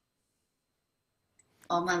legitimate.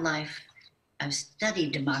 All my life, I've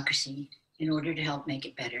studied democracy in order to help make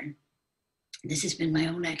it better. This has been my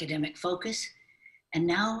own academic focus, and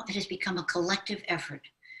now it has become a collective effort.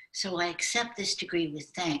 So I accept this degree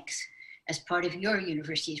with thanks as part of your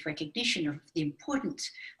university's recognition of the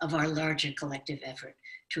importance of our larger collective effort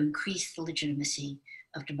to increase the legitimacy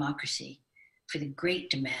of democracy for the great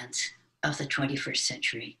demands of the 21st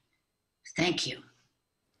century. Thank you.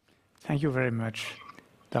 Thank you very much,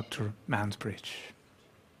 Dr. Mansbridge.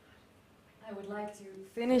 I would like to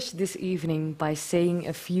finish this evening by saying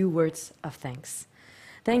a few words of thanks.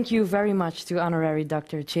 Thank you very much to Honorary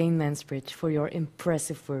Dr. Jane Mansbridge for your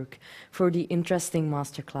impressive work, for the interesting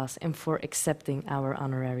masterclass, and for accepting our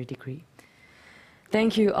honorary degree.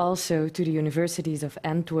 Thank you also to the Universities of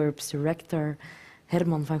Antwerp's Rector,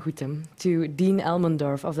 Herman van Goethem, to Dean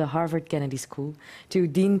Elmendorf of the Harvard Kennedy School, to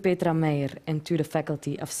Dean Petra Meijer, and to the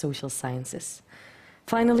Faculty of Social Sciences.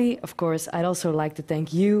 Finally, of course, I'd also like to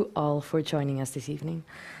thank you all for joining us this evening.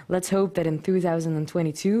 Let's hope that in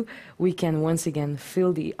 2022 we can once again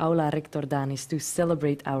fill the Aula Rector Danis to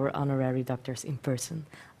celebrate our honorary doctors in person.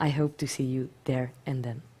 I hope to see you there and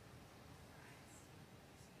then.